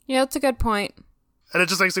 Yeah, that's a good point. And it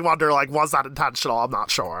just makes me wonder, like, was that intentional? I'm not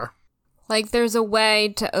sure. Like, there's a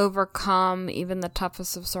way to overcome even the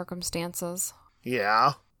toughest of circumstances.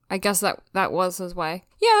 Yeah. I guess that was his way.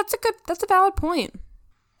 Yeah, that's a valid point.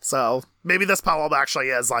 So, maybe this poem actually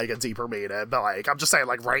is, like, a deeper meaning, but, like, I'm just saying,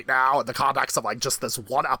 like, right now, in the context of, like, just this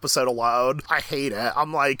one episode alone, I hate it.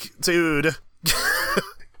 I'm like, dude,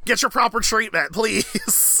 get your proper treatment,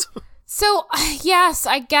 please. So, yes,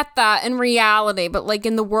 I get that in reality, but, like,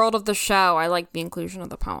 in the world of the show, I like the inclusion of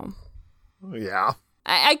the poem. Yeah.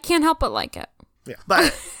 I can't help but like it. Yeah,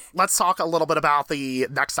 but let's talk a little bit about the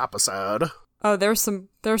next episode. Oh, there's some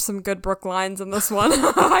good Brooke lines in this one.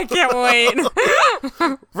 I can't wait.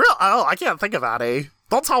 Oh, I can't think of any.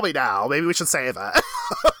 Don't tell me now. Maybe we should save it.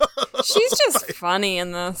 She's just funny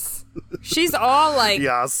in this. She's all, like,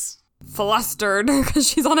 yes, flustered because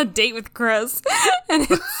she's on a date with Chris. And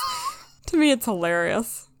to me, it's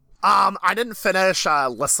hilarious. I didn't finish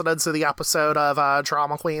listening to the episode of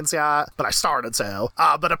Drama Queens yet, but I started to.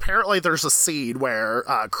 But apparently there's a scene where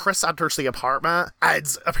Chris enters the apartment, and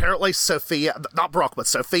apparently Sophia, not Brooke, but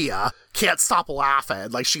Sophia, can't stop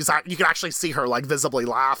laughing. Like, you can actually see her, like, visibly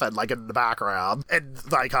laughing, like, in the background. And,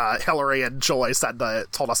 like, Hillary and Joy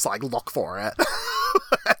told us to, like, look for it.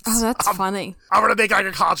 Oh, that's funny. I'm gonna make, like,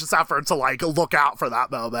 a conscious effort to, like, look out for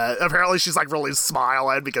that moment. Apparently she's, like, really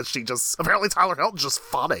smiling because apparently Tyler Hilton's just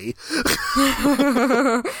funny.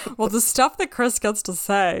 Well, the stuff that Chris gets to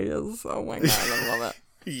say is, oh my god, I love it.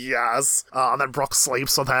 Yes. And then Brooke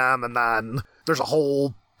sleeps with him, and then there's a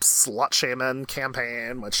whole slut-shaming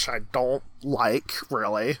campaign, which I don't like,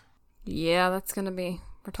 really. Yeah, that's going to be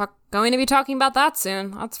talking about that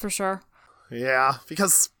soon, that's for sure. Yeah,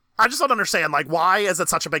 because I just don't understand, like, why is it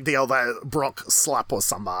such a big deal that Brooke slept with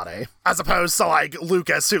somebody? As opposed to, like,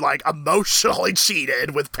 Lucas, who, like, emotionally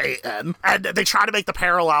cheated with Peyton. And they try to make the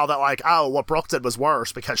parallel that, like, oh, what Brooke did was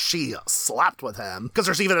worse because she slept with him. Because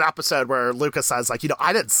there's even an episode where Lucas says, like,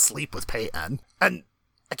 I didn't sleep with Peyton. And,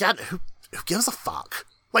 again, who gives a fuck?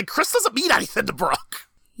 Like, Chris doesn't mean anything to Brooke.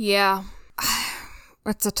 Yeah.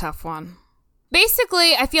 It's a tough one.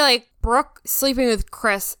 Basically, I feel like Brooke sleeping with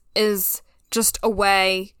Chris is just a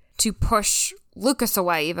way to push Lucas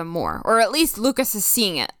away even more. Or at least Lucas is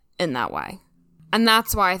seeing it in that way. And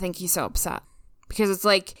that's why I think he's so upset. Because it's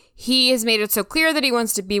like, he has made it so clear that he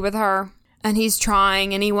wants to be with her. And he's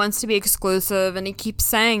trying, and he wants to be exclusive, and he keeps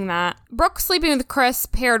saying that. Brooke sleeping with Chris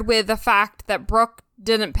paired with the fact that Brooke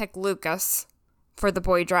didn't pick Lucas for the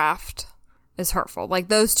boy draft is hurtful. Like,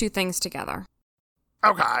 those two things together.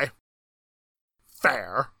 Okay.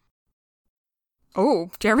 Fair.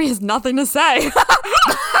 Oh, Jeremy has nothing to say.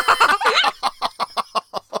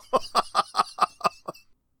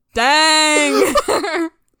 Dang!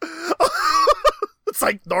 It's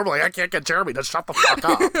like, normally I can't get Jeremy to shut the fuck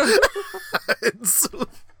up.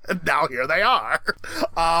 And now here they are.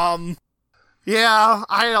 Yeah,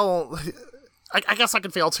 I I guess I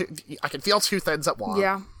can feel two things at once.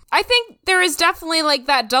 Yeah. I think there is definitely, like,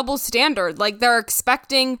 that double standard. Like, they're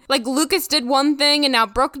expecting, like, Lucas did one thing and now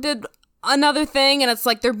Brooke did another thing, and it's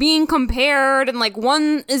like they're being compared, and, like,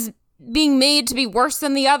 one is being made to be worse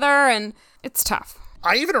than the other, and it's tough.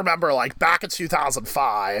 I even remember, like, back in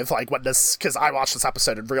 2005, like, when because I watched this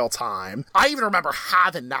episode in real time, I even remember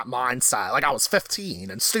having that mindset. Like, I was 15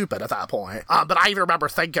 and stupid at that point. But I even remember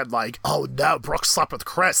thinking, like, oh no, Brooke slept with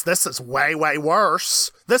Chris. This is way, way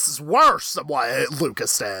worse. This is worse than what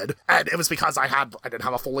Lucas did. And it was because I didn't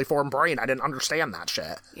have a fully formed brain. I didn't understand that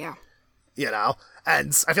shit. Yeah. You know?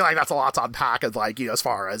 And I feel like that's a lot to unpack, as, like, you know, as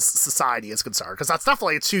far as society is concerned. Because that's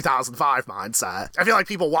definitely a 2005 mindset. I feel like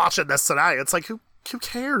people watching this today, it's like, who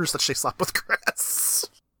cares that she slept with Chris?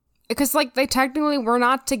 Because, like, they technically were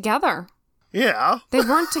not together. Yeah. They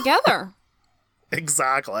weren't together.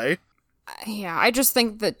 Exactly. Yeah, I just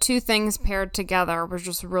think that two things paired together was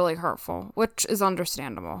just really hurtful, which is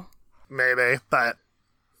understandable. Maybe, but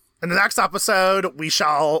in the next episode, we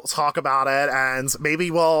shall talk about it, and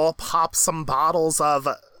maybe we'll pop some bottles of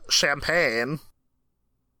champagne,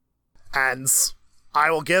 and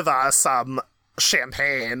I will give us some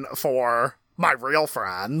champagne for my real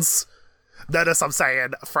friends. Notice I'm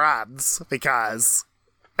saying friends, because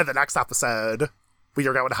in the next episode, we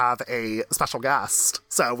are going to have a special guest.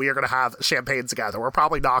 So we are going to have champagne together. We're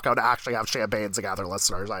probably not going to actually have champagne together,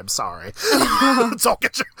 listeners. I'm sorry. Don't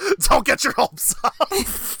get your hopes up.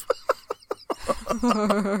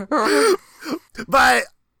 But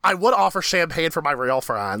I would offer champagne for my real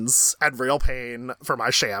friends and real pain for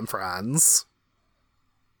my sham friends.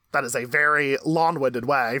 That is a very long-winded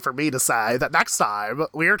way for me to say that next time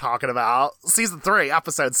we are talking about Season 3,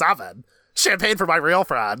 Episode 7. Champagne for my real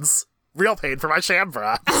friends. Real pain for my sham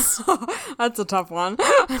friends. That's a tough one.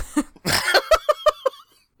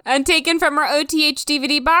 And taken from our OTH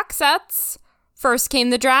DVD box sets, first came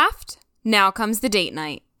the draft, now comes the date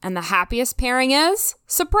night. And the happiest pairing is,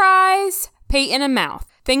 surprise, Peyton and Mouth.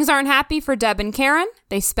 Things aren't happy for Deb and Karen.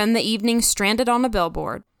 They spend the evening stranded on a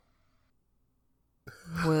billboard.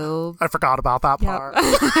 I forgot about that part.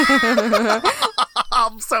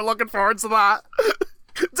 I'm so looking forward to that.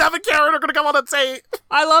 Deb and Karen are going to go on a date.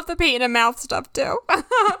 I love the Peyton and Mouth stuff, too.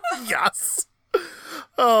 Yes.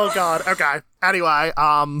 Oh, God. Okay. Anyway,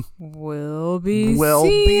 We'll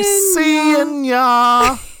be seeing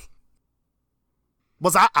ya.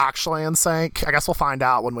 Was that actually in sync? I guess we'll find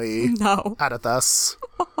out when we edit this.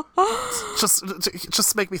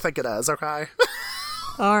 Just make me think it is, okay?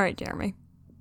 All right, Jeremy.